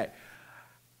 Okay,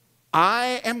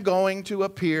 I am going to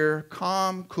appear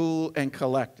calm, cool, and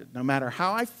collected. No matter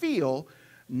how I feel,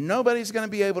 nobody's going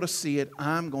to be able to see it.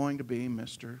 I'm going to be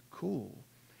Mr. Cool.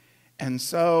 And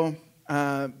so,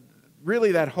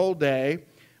 really that whole day,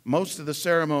 most of the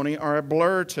ceremony are a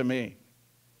blur to me.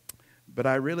 But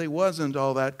I really wasn't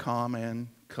all that calm and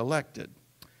collected.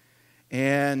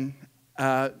 And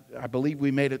I believe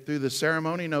we made it through the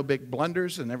ceremony, no big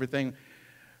blunders, and everything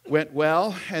went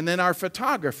well. And then our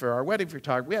photographer, our wedding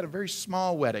photographer, we had a very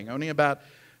small wedding. Only about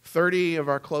 30 of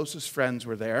our closest friends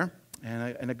were there.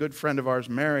 And a good friend of ours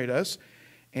married us.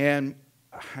 And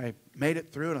I made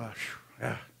it through, and I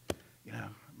thought,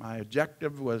 my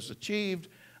objective was achieved.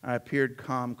 I appeared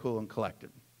calm, cool, and collected.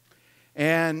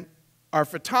 And our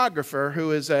photographer,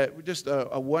 who is just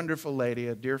a wonderful lady,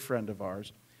 a dear friend of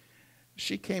ours,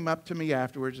 she came up to me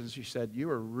afterwards and she said, "You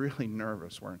were really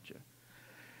nervous, weren't you?"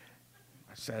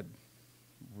 I said,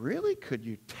 "Really? Could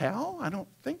you tell?" "I don't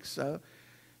think so."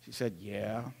 She said,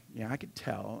 yeah, I could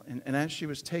tell. And as she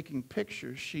was taking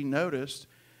pictures, she noticed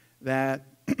that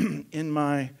in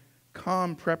my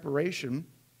calm preparation,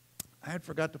 I had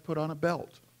forgot to put on a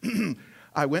belt.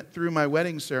 I went through my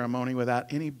wedding ceremony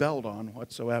without any belt on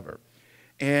whatsoever.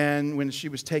 And when she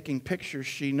was taking pictures,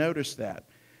 she noticed that.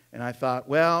 And I thought,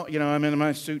 well, I'm in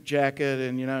my suit jacket,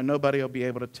 and, nobody will be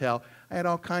able to tell. I had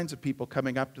all kinds of people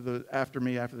coming up after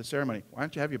me after the ceremony. "Why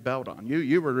don't you have your belt on?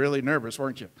 You were really nervous,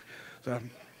 weren't you?" So,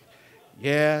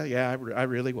 yeah, I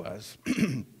really was.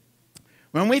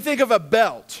 When we think of a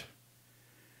belt,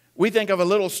 we think of a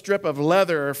little strip of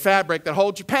leather or fabric that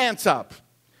holds your pants up.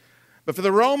 But for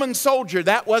the Roman soldier,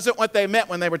 that wasn't what they meant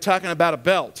when they were talking about a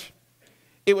belt.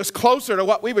 It was closer to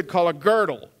what we would call a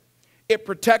girdle. It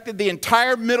protected the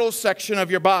entire middle section of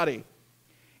your body.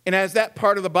 And as that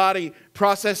part of the body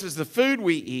processes the food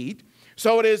we eat,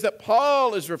 so it is that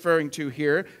Paul is referring to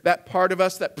here, that part of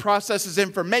us that processes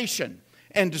information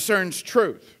and discerns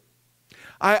truth.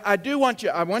 I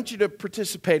want you to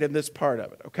participate in this part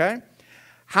of it, okay?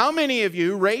 How many of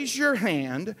you, raise your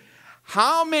hand,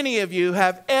 how many of you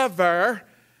have ever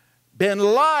been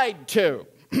lied to?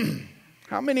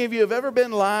 How many of you have ever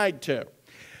been lied to?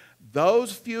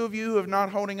 Those few of you who are not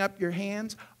holding up your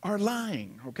hands are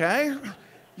lying, okay?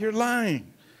 You're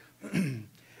lying.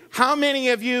 How many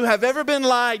of you have ever been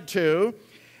lied to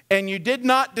and you did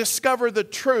not discover the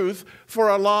truth for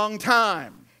a long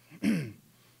time? Do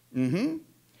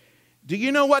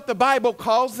you know what the Bible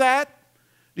calls that?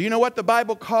 Do you know what the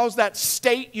Bible calls that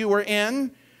state you were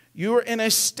in? You were in a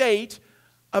state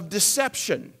of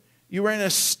deception. You were in a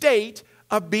state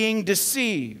of being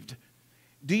deceived.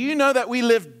 Do you know that we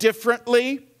live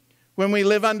differently when we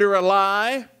live under a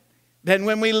lie than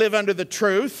when we live under the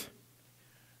truth?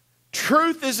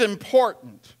 Truth is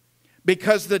important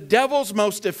because the devil's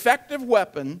most effective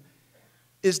weapon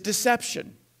is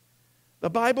deception. The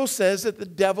Bible says that the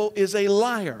devil is a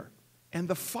liar and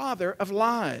the father of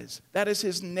lies. That is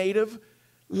his native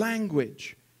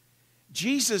language.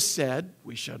 Jesus said,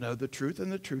 "We shall know the truth,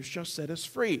 and the truth shall set us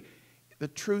free." The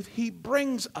truth he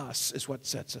brings us is what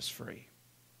sets us free.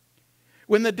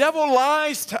 When the devil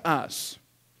lies to us,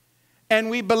 and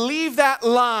we believe that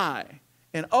lie,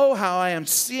 and oh, how I am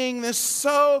seeing this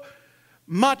so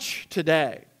much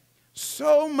today.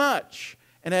 So much.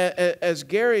 And as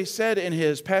Gary said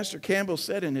Pastor Campbell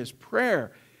said in his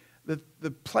prayer,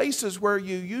 the places where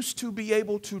you used to be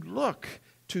able to look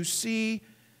to see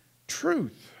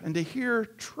truth and to hear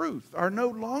truth are no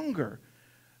longer.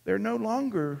 They're no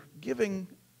longer giving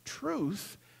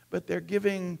truth, but they're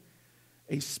giving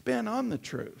a spin on the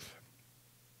truth.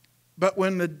 But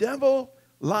when the devil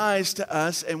lies to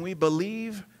us and we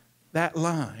believe that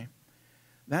lie,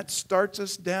 that starts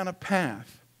us down a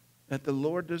path that the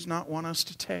Lord does not want us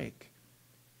to take.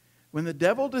 When the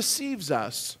devil deceives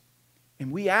us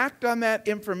and we act on that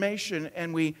information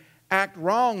and we act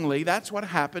wrongly, that's what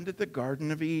happened at the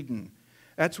Garden of Eden.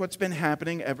 That's what's been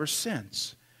happening ever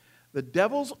since. The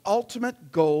devil's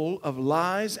ultimate goal of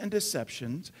lies and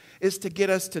deceptions is to get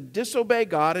us to disobey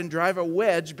God and drive a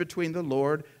wedge between the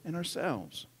Lord and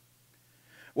ourselves.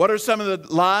 What are some of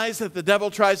the lies that the devil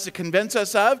tries to convince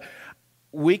us of?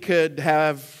 We could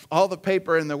have all the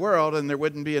paper in the world and there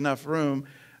wouldn't be enough room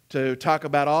to talk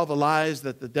about all the lies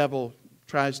that the devil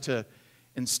tries to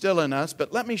instill in us,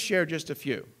 but let me share just a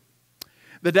few.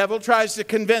 The devil tries to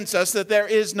convince us that there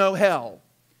is no hell.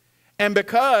 And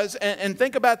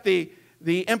think about the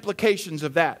implications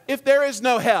of that. If there is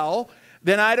no hell,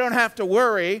 then I don't have to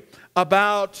worry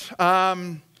about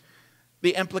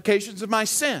the implications of my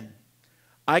sin.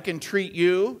 I can treat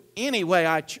you any way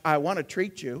I want to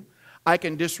treat you. I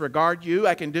can disregard you.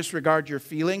 I can disregard your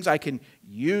feelings. I can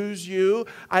use you.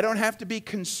 I don't have to be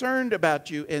concerned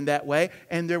about you in that way,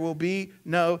 and there will be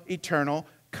no eternal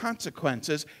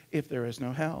consequences if there is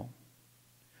no hell.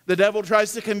 The devil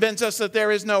tries to convince us that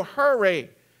there is no hurry.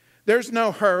 There's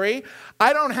no hurry.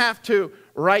 I don't have to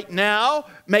right now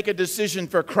make a decision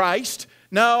for Christ.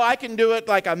 No, I can do it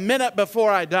like a minute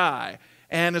before I die.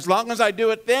 And as long as I do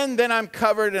it then I'm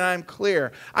covered and I'm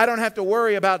clear. I don't have to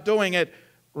worry about doing it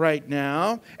right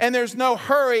now. And there's no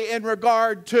hurry in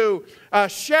regard to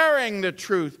sharing the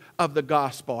truth of the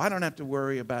gospel. I don't have to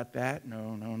worry about that.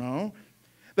 No.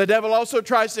 The devil also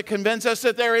tries to convince us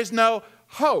that there is no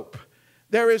hope.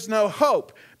 There is no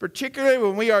hope. Particularly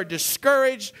when we are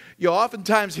discouraged, you'll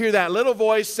oftentimes hear that little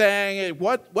voice saying,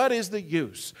 what is the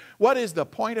use? What is the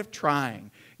point of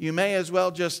trying? You may as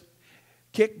well just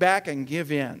kick back and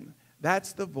give in.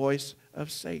 That's the voice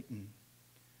of Satan.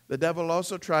 The devil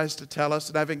also tries to tell us,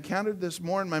 and I've encountered this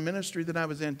more in my ministry than I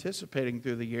was anticipating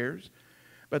through the years,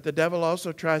 but the devil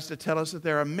also tries to tell us that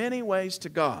there are many ways to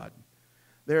God.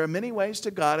 There are many ways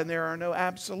to God, and there are no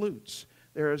absolutes.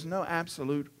 There is no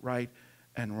absolute right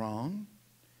and wrong.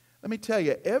 Let me tell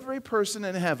you, every person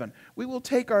in heaven, we will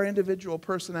take our individual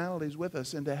personalities with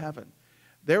us into heaven.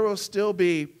 There will still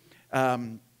be,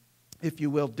 if you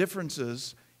will,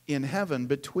 differences in heaven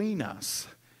between us.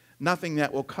 Nothing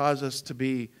that will cause us to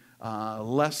be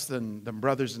less than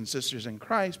brothers and sisters in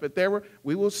Christ, but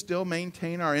we will still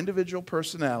maintain our individual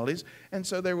personalities, and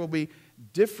so there will be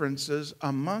differences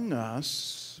among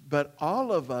us, but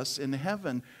all of us in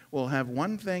heaven will have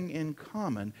one thing in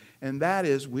common, and that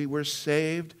is we were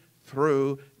saved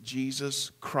through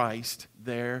Jesus Christ.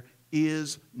 There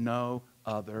is no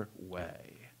other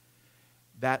way.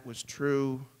 That was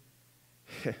true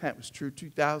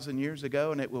 2,000 years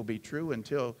ago, and it will be true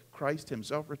until Christ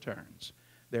himself returns.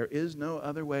 There is no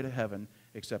other way to heaven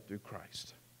except through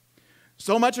Christ.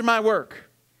 So much of my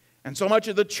work and so much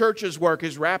of the church's work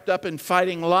is wrapped up in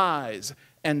fighting lies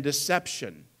and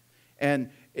deception. And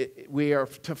we are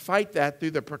to fight that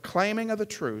through the proclaiming of the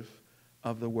truth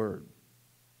of the Word.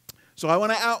 So I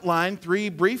want to outline 3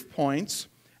 brief points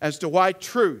as to why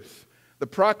truth, the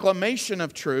proclamation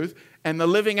of truth, and the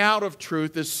living out of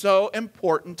truth is so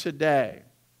important today.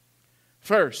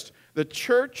 First, the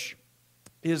church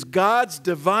is God's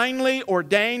divinely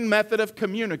ordained method of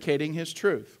communicating His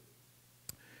truth.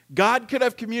 God could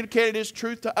have communicated His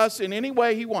truth to us in any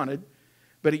way He wanted,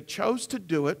 but He chose to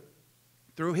do it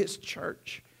through His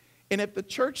church. And if the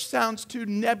church sounds too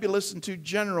nebulous and too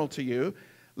general to you,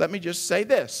 let me just say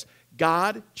this.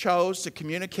 God chose to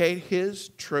communicate His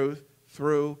truth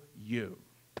through you.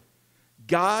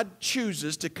 God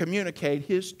chooses to communicate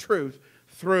His truth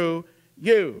through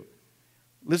you.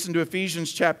 Listen to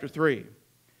Ephesians chapter 3.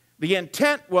 The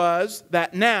intent was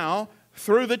that now,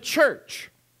 through the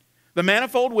church, the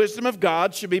manifold wisdom of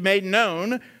God should be made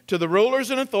known to the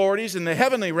rulers and authorities in the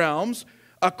heavenly realms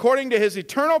according to His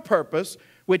eternal purpose,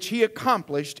 which He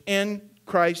accomplished in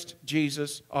Christ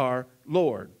Jesus our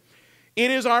Lord. It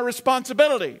is our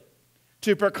responsibility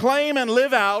to proclaim and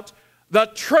live out the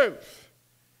truth.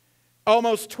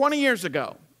 Almost 20 years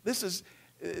ago, this is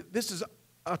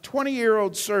a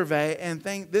 20-year-old survey, and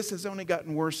this has only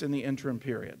gotten worse in the interim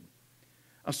period.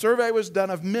 A survey was done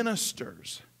of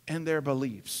ministers and their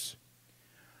beliefs.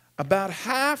 About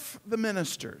half the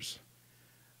ministers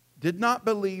did not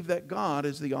believe that God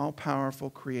is the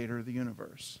all-powerful creator of the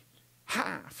universe.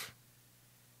 Half.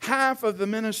 Half of the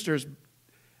ministers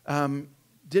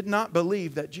did not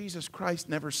believe that Jesus Christ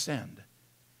never sinned.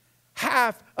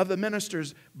 Half of the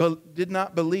ministers did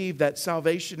not believe that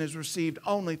salvation is received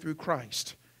only through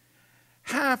Christ.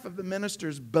 Half of the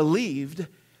ministers believed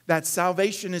that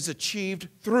salvation is achieved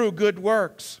through good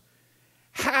works.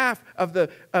 Half of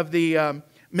the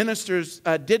ministers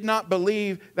did not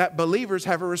believe that believers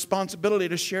have a responsibility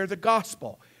to share the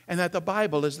gospel and that the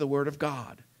Bible is the Word of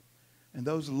God. And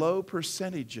those low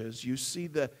percentages, you see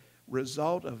the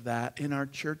result of that in our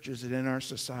churches and in our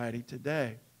society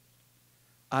today.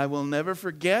 I will never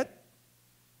forget,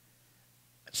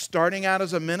 starting out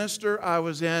as a minister, I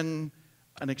was in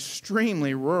an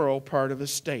extremely rural part of the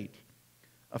state,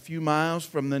 a few miles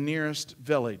from the nearest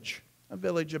village, a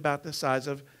village about the size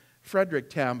of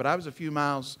Fredericktown, but I was a few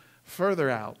miles further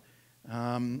out,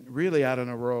 really out in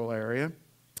a rural area.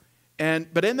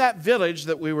 But in that village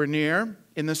that we were near,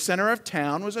 in the center of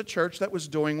town, was a church that was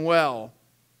doing well.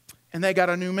 And they got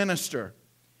a new minister.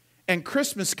 And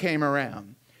Christmas came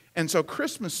around. And so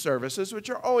Christmas services, which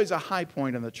are always a high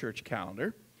point on the church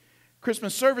calendar,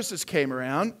 Christmas services came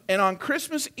around. And on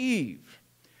Christmas Eve,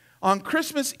 On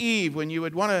Christmas Eve, when you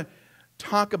would want to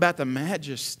talk about the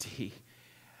majesty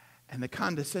and the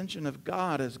condescension of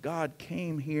God as God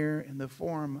came here in the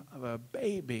form of a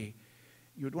baby,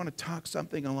 you would want to talk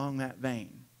something along that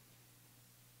vein.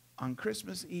 On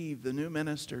Christmas Eve, the new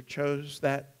minister chose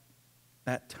that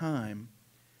time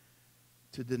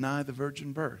to deny the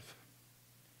virgin birth.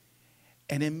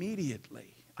 And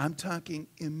immediately, I'm talking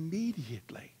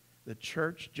immediately, the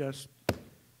church just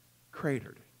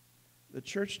cratered. The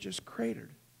church just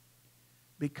cratered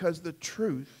because the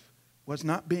truth was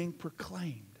not being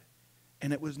proclaimed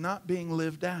and it was not being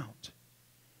lived out,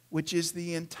 which is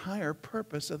the entire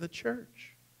purpose of the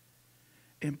church.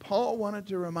 And Paul wanted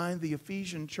to remind the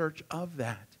Ephesian church of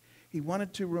that. He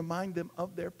wanted to remind them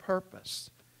of their purpose.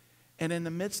 And in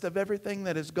the midst of everything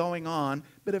that is going on,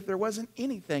 but if there wasn't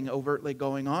anything overtly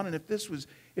going on, and if this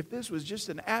was just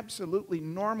an absolutely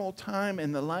normal time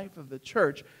in the life of the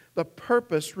church, the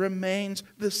purpose remains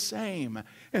the same.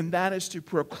 And that is to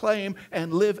proclaim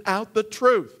and live out the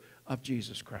truth of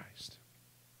Jesus Christ.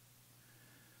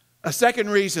 A second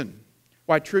reason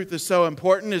why truth is so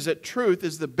important is that truth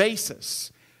is the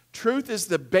basis. Truth is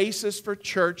the basis for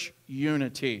church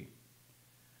unity.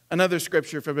 Another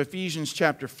scripture from Ephesians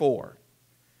chapter 4.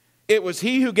 It was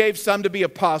He who gave some to be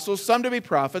apostles, some to be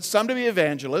prophets, some to be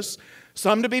evangelists,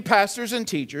 some to be pastors and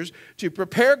teachers, to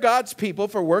prepare God's people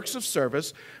for works of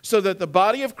service, so that the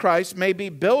body of Christ may be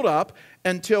built up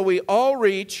until we all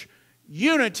reach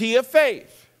unity of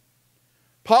faith.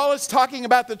 Paul is talking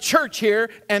about the church here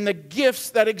and the gifts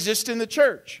that exist in the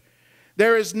church.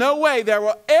 There is no way there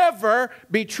will ever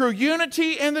be true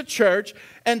unity in the church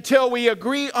until we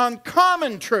agree on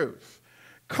common truth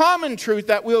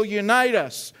that will unite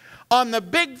us. On the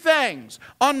big things,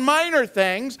 on minor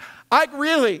things, I'm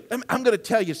going to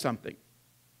tell you something.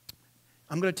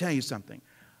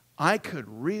 I could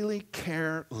really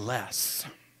care less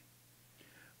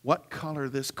what color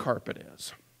this carpet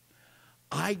is.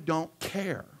 I don't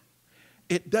care.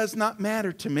 It does not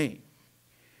matter to me.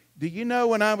 Do you know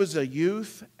when I was a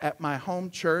youth at my home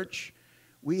church,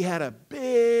 we had a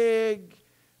big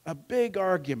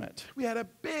argument.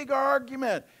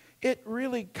 It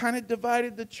really kind of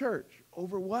divided the church.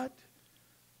 Over what?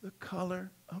 The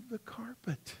color of the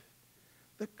carpet.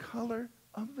 The color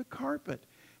of the carpet.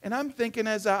 And I'm thinking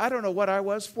I don't know what I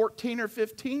was, 14 or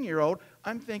 15-year-old,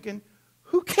 I'm thinking,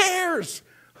 who cares?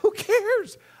 Who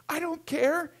cares? I don't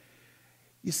care.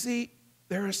 You see,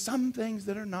 there are some things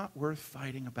that are not worth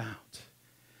fighting about.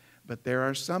 But there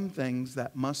are some things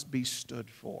that must be stood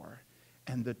for.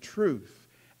 And the truth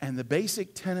and the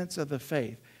basic tenets of the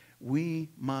faith, we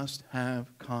must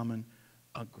have common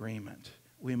agreement.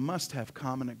 We must have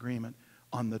common agreement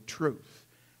on the truth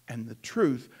and the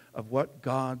truth of what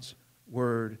God's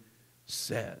Word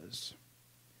says.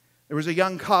 There was a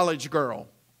young college girl,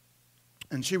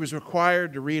 and she was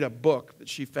required to read a book that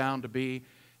she found to be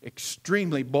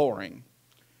extremely boring.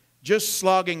 Just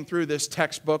slogging through this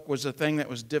textbook was a thing that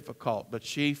was difficult, but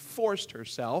she forced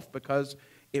herself because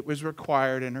it was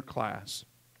required in her class.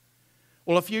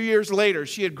 Well, a few years later,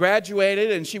 she had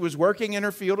graduated and she was working in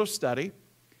her field of study,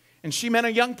 and she met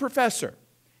a young professor,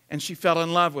 and she fell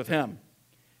in love with him,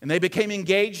 and they became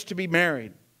engaged to be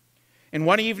married. And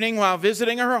one evening, while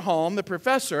visiting her home, the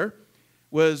professor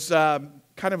was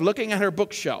kind of looking at her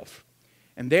bookshelf,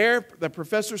 and there the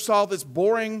professor saw this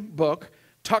boring book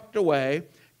tucked away,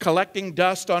 collecting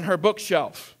dust on her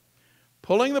bookshelf.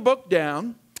 Pulling the book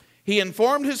down, he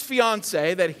informed his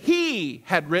fiancée that he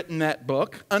had written that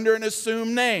book under an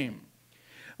assumed name.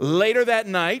 Later that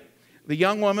night, the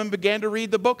young woman began to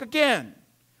read the book again.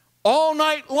 All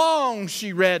night long,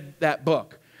 she read that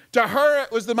book. To her,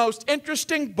 it was the most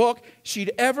interesting book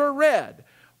she'd ever read.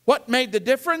 What made the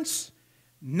difference?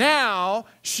 Now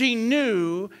she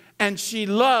knew and she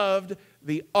loved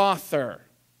the author.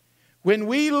 When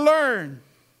we learn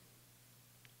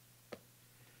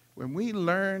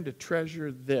to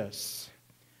treasure this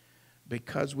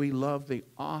because we love the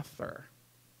author,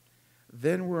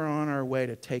 then we're on our way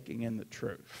to taking in the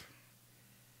truth.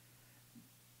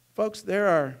 Folks, there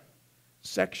are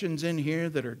sections in here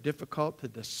that are difficult to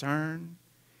discern,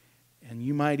 and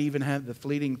you might even have the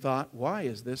fleeting thought, why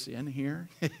is this in here?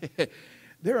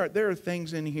 There are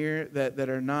things in here that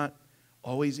are not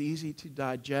always easy to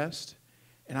digest,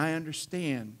 and I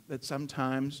understand that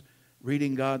sometimes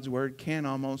reading God's Word can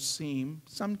almost seem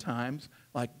sometimes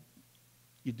like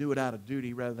you do it out of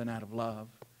duty rather than out of love.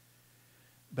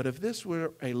 But if this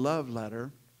were a love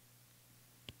letter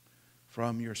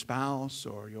from your spouse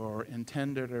or your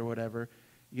intended or whatever,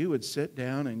 you would sit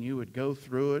down and you would go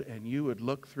through it and you would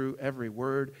look through every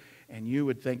word and you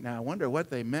would think, now I wonder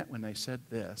what they meant when they said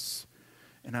this.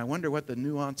 And I wonder what the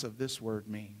nuance of this word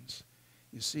means.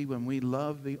 You see, when we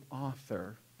love the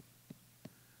author,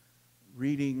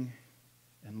 reading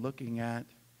and looking at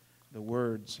the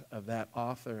words of that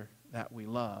author that we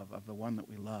love, of the one that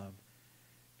we love,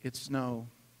 it's no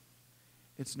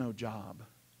job.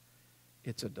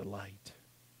 It's a delight.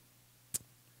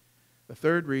 The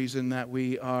third reason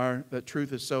that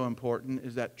truth is so important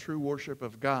is that true worship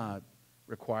of God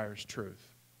requires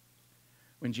truth.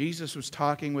 When Jesus was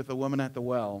talking with the woman at the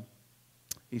well,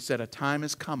 he said, "A time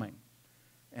is coming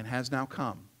and has now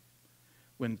come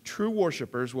when true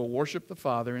worshipers will worship the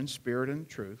Father in spirit and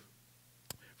truth,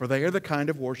 for they are the kind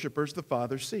of worshipers the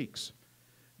Father seeks.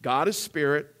 God is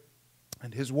spirit,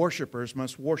 and his worshipers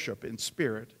must worship in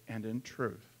spirit and in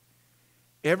truth."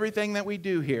 Everything that we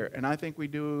do here, and I think we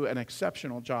do an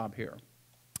exceptional job here,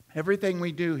 everything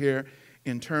we do here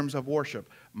in terms of worship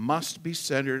must be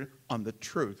centered on the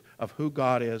truth of who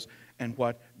God is and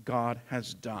what God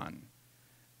has done.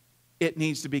 It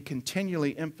needs to be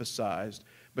continually emphasized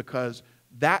because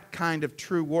that kind of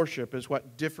true worship is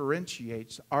what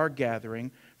differentiates our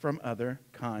gathering from other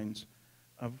kinds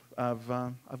of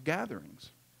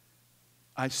gatherings.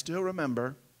 I still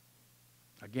remember,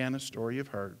 again, a story you've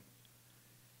heard,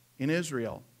 in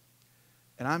Israel,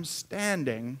 and I'm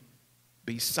standing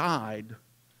beside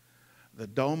the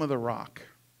Dome of the Rock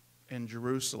in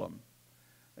Jerusalem.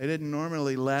 They didn't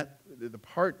normally let, the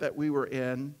part that we were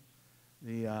in,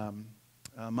 the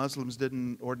Muslims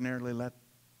didn't ordinarily let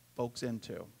folks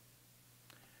into.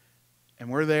 And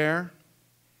we're there,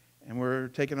 and we're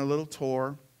taking a little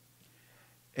tour,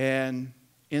 and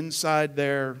inside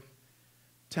their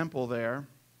temple there,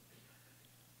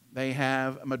 they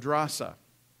have a madrasa,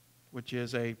 which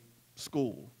is a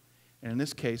school. And in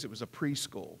this case, it was a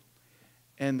preschool.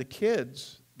 And the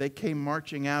kids, they came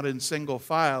marching out in single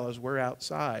file as we're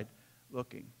outside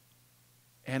looking.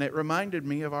 And it reminded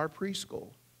me of our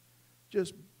preschool.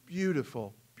 Just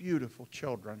beautiful, beautiful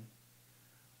children.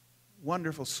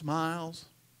 Wonderful smiles.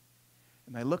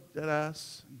 And they looked at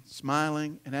us,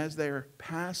 smiling. And as they were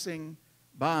passing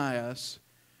by us,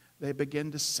 they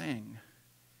began to sing.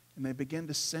 And they began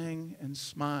to sing and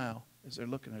smile as they're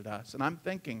looking at us. And I'm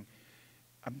thinking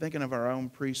of our own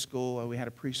preschool. We had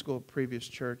a preschool at previous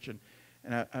church, and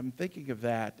I'm thinking of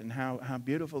that and how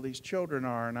beautiful these children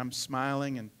are. And I'm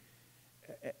smiling,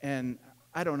 and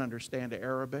I don't understand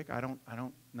Arabic. I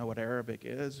don't know what Arabic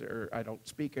is, or I don't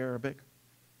speak Arabic.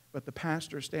 But the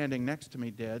pastor standing next to me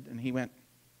did, and he went,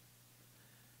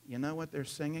 "You know what they're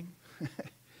singing?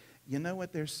 You know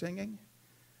what they're singing?"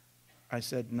 I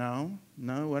said, No,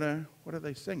 what are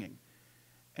they singing?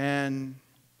 And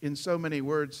in so many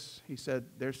words, he said,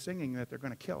 "They're singing that they're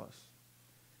going to kill us.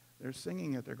 They're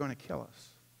singing that they're going to kill us.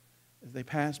 As they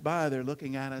pass by, they're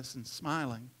looking at us and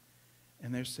smiling,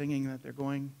 and they're singing that they're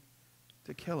going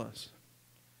to kill us."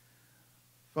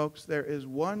 Folks, there is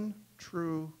one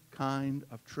true kind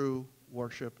of true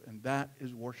worship, and that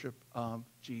is worship of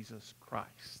Jesus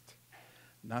Christ.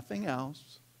 Nothing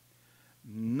else.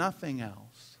 Nothing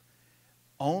else.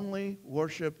 Only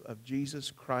worship of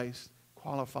Jesus Christ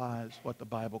qualifies what the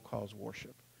Bible calls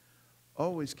worship.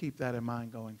 Always keep that in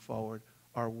mind going forward.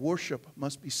 Our worship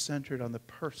must be centered on the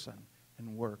person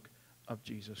and work of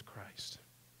Jesus Christ.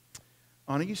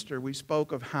 On Easter, we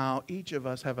spoke of how each of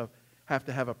us have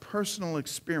to have a personal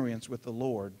experience with the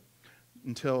Lord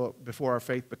before our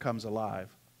faith becomes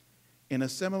alive. In a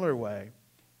similar way,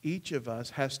 each of us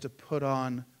has to put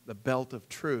on the belt of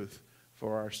truth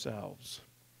for ourselves.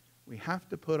 We have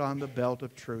to put on the belt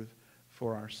of truth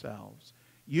for ourselves.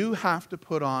 You have to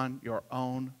put on your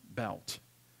own belt.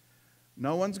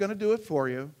 No one's going to do it for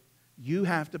you. You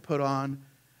have to put on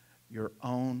your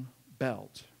own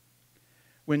belt.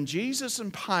 When Jesus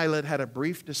and Pilate had a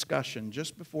brief discussion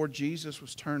just before Jesus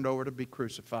was turned over to be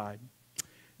crucified,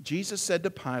 Jesus said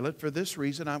to Pilate, "For this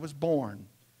reason I was born,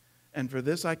 and for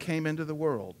this I came into the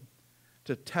world,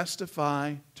 to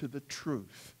testify to the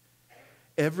truth.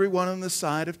 Everyone on the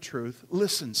side of truth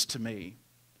listens to me."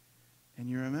 And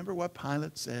you remember what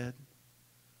Pilate said?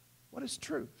 What is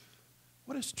truth?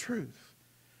 What is truth?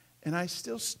 And I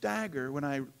still stagger when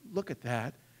I look at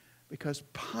that, because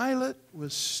Pilate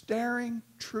was staring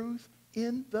truth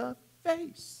in the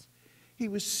face. He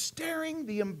was staring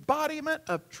the embodiment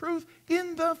of truth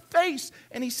in the face.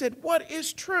 And he said, "What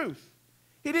is truth?"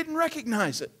 He didn't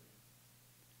recognize it.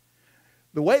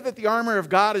 The way that the armor of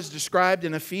God is described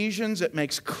in Ephesians, it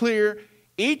makes clear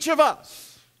each of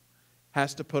us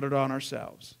has to put it on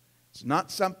ourselves. It's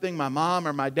not something my mom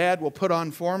or my dad will put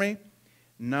on for me.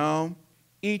 No,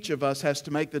 each of us has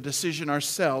to make the decision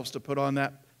ourselves to put on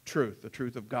that truth, the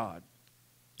truth of God.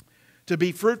 To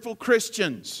be fruitful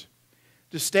Christians,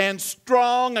 to stand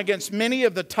strong against many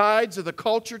of the tides of the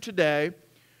culture today,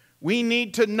 we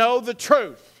need to know the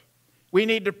truth. We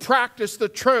need to practice the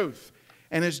truth.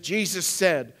 And as Jesus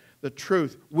said, the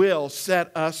truth will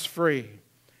set us free.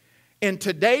 In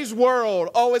today's world,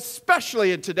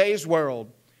 especially in today's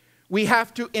world, we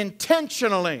have to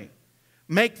intentionally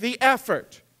make the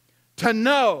effort to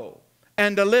know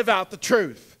and to live out the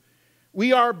truth.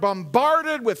 We are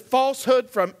bombarded with falsehood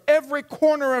from every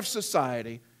corner of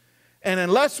society. And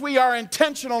unless we are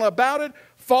intentional about it,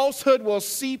 falsehood will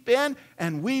seep in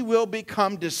and we will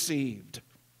become deceived.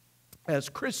 As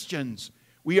Christians,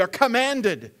 we are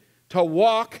commanded to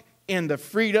walk in the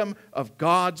freedom of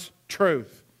God's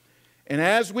truth. And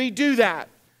as we do that,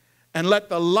 and let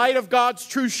the light of God's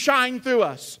truth shine through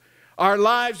us, our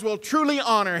lives will truly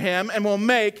honor Him and will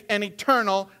make an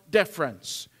eternal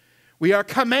difference. We are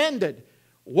commanded,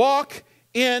 walk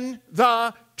in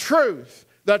the truth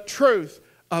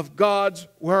of God's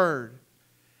Word.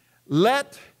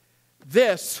 Let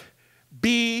this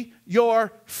be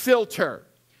your filter.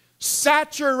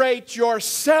 Saturate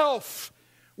yourself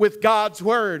with God's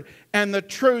Word and the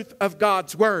truth of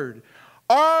God's Word.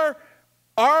 Our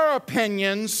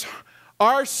opinions,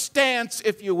 our stance,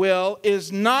 if you will,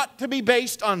 is not to be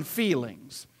based on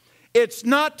feelings. It's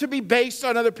not to be based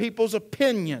on other people's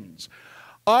opinions.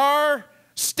 Our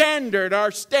standard,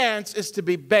 our stance is to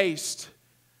be based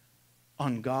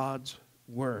on God's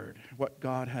Word, what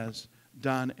God has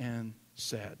done and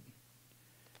said.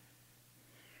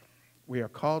 We are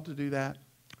called to do that.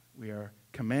 We are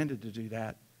commanded to do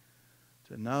that,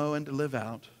 to know and to live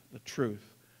out the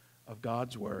truth of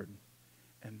God's Word.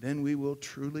 And then we will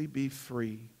truly be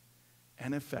free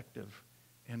and effective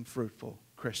and fruitful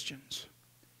Christians.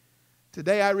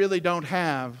 Today I really don't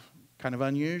have, kind of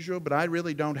unusual, but I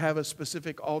really don't have a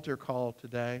specific altar call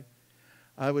today.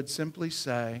 I would simply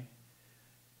say,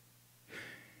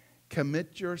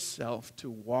 commit yourself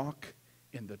to walk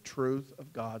in the truth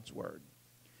of God's Word.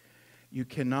 You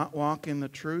cannot walk in the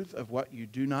truth of what you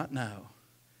do not know.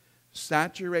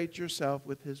 Saturate yourself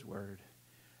with His Word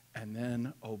and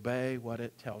then obey what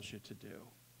it tells you to do.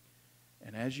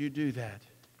 And as you do that,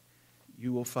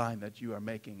 you will find that you are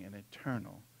making an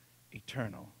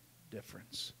eternal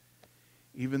difference.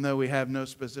 Even though we have no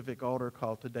specific altar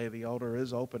call today, the altar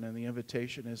is open and the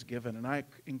invitation is given. And I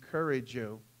encourage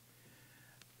you,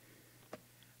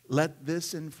 let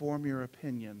this inform your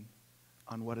opinion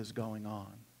on what is going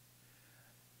on.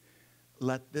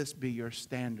 Let this be your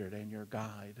standard and your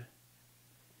guide.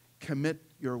 Commit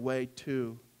your way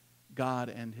to God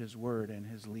and His Word and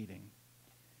His leading.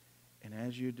 And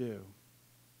as you do,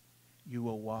 you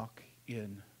will walk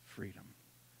in freedom.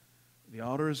 The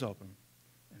altar is open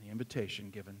and the invitation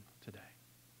given today.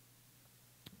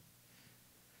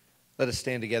 Let us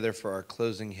stand together for our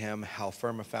closing hymn, How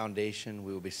Firm a Foundation.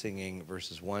 We will be singing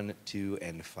verses 1, 2,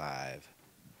 and 5.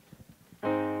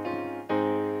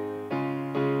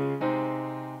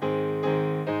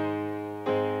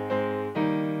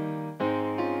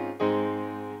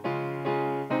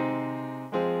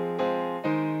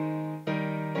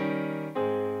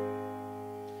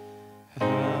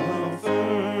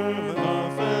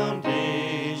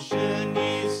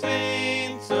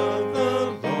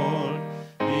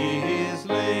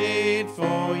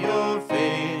 For your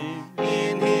faith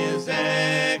in His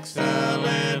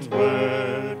excellent word.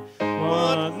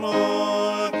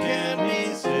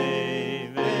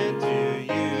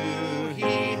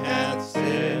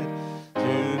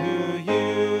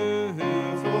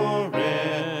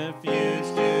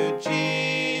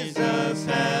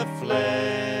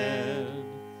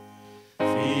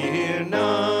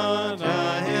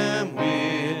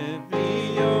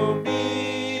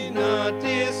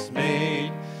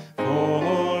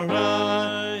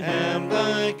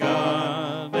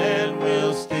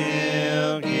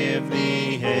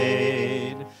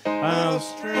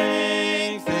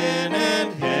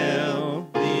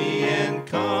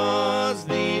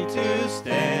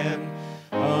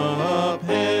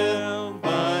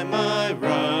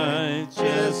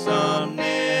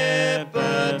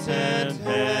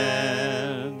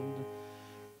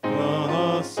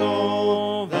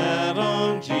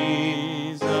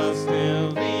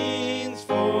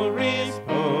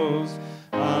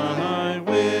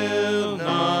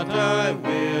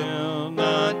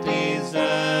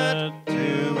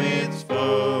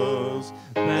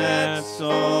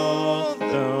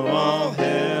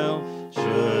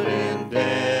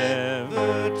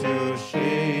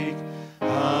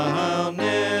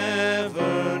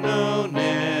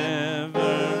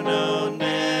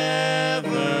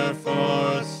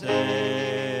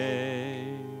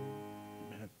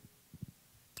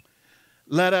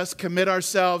 let us commit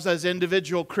ourselves as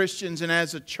individual Christians and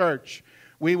as a church.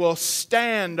 We will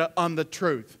stand on the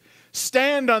truth.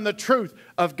 Stand on the truth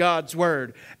of God's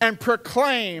Word and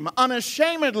proclaim,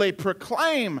 unashamedly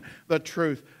proclaim the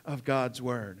truth of God's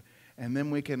Word. And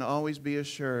then we can always be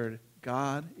assured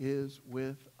God is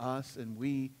with us and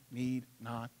we need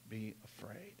not be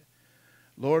afraid.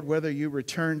 Lord, whether you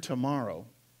return tomorrow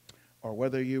or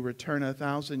whether you return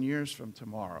 1,000 years from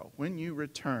tomorrow, when you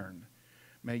return,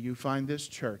 may you find this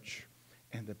church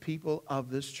and the people of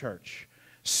this church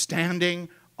standing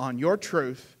on your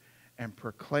truth and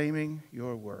proclaiming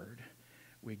your word.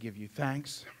 We give you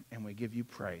thanks and we give you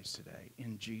praise today.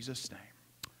 In Jesus' name,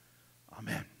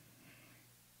 amen.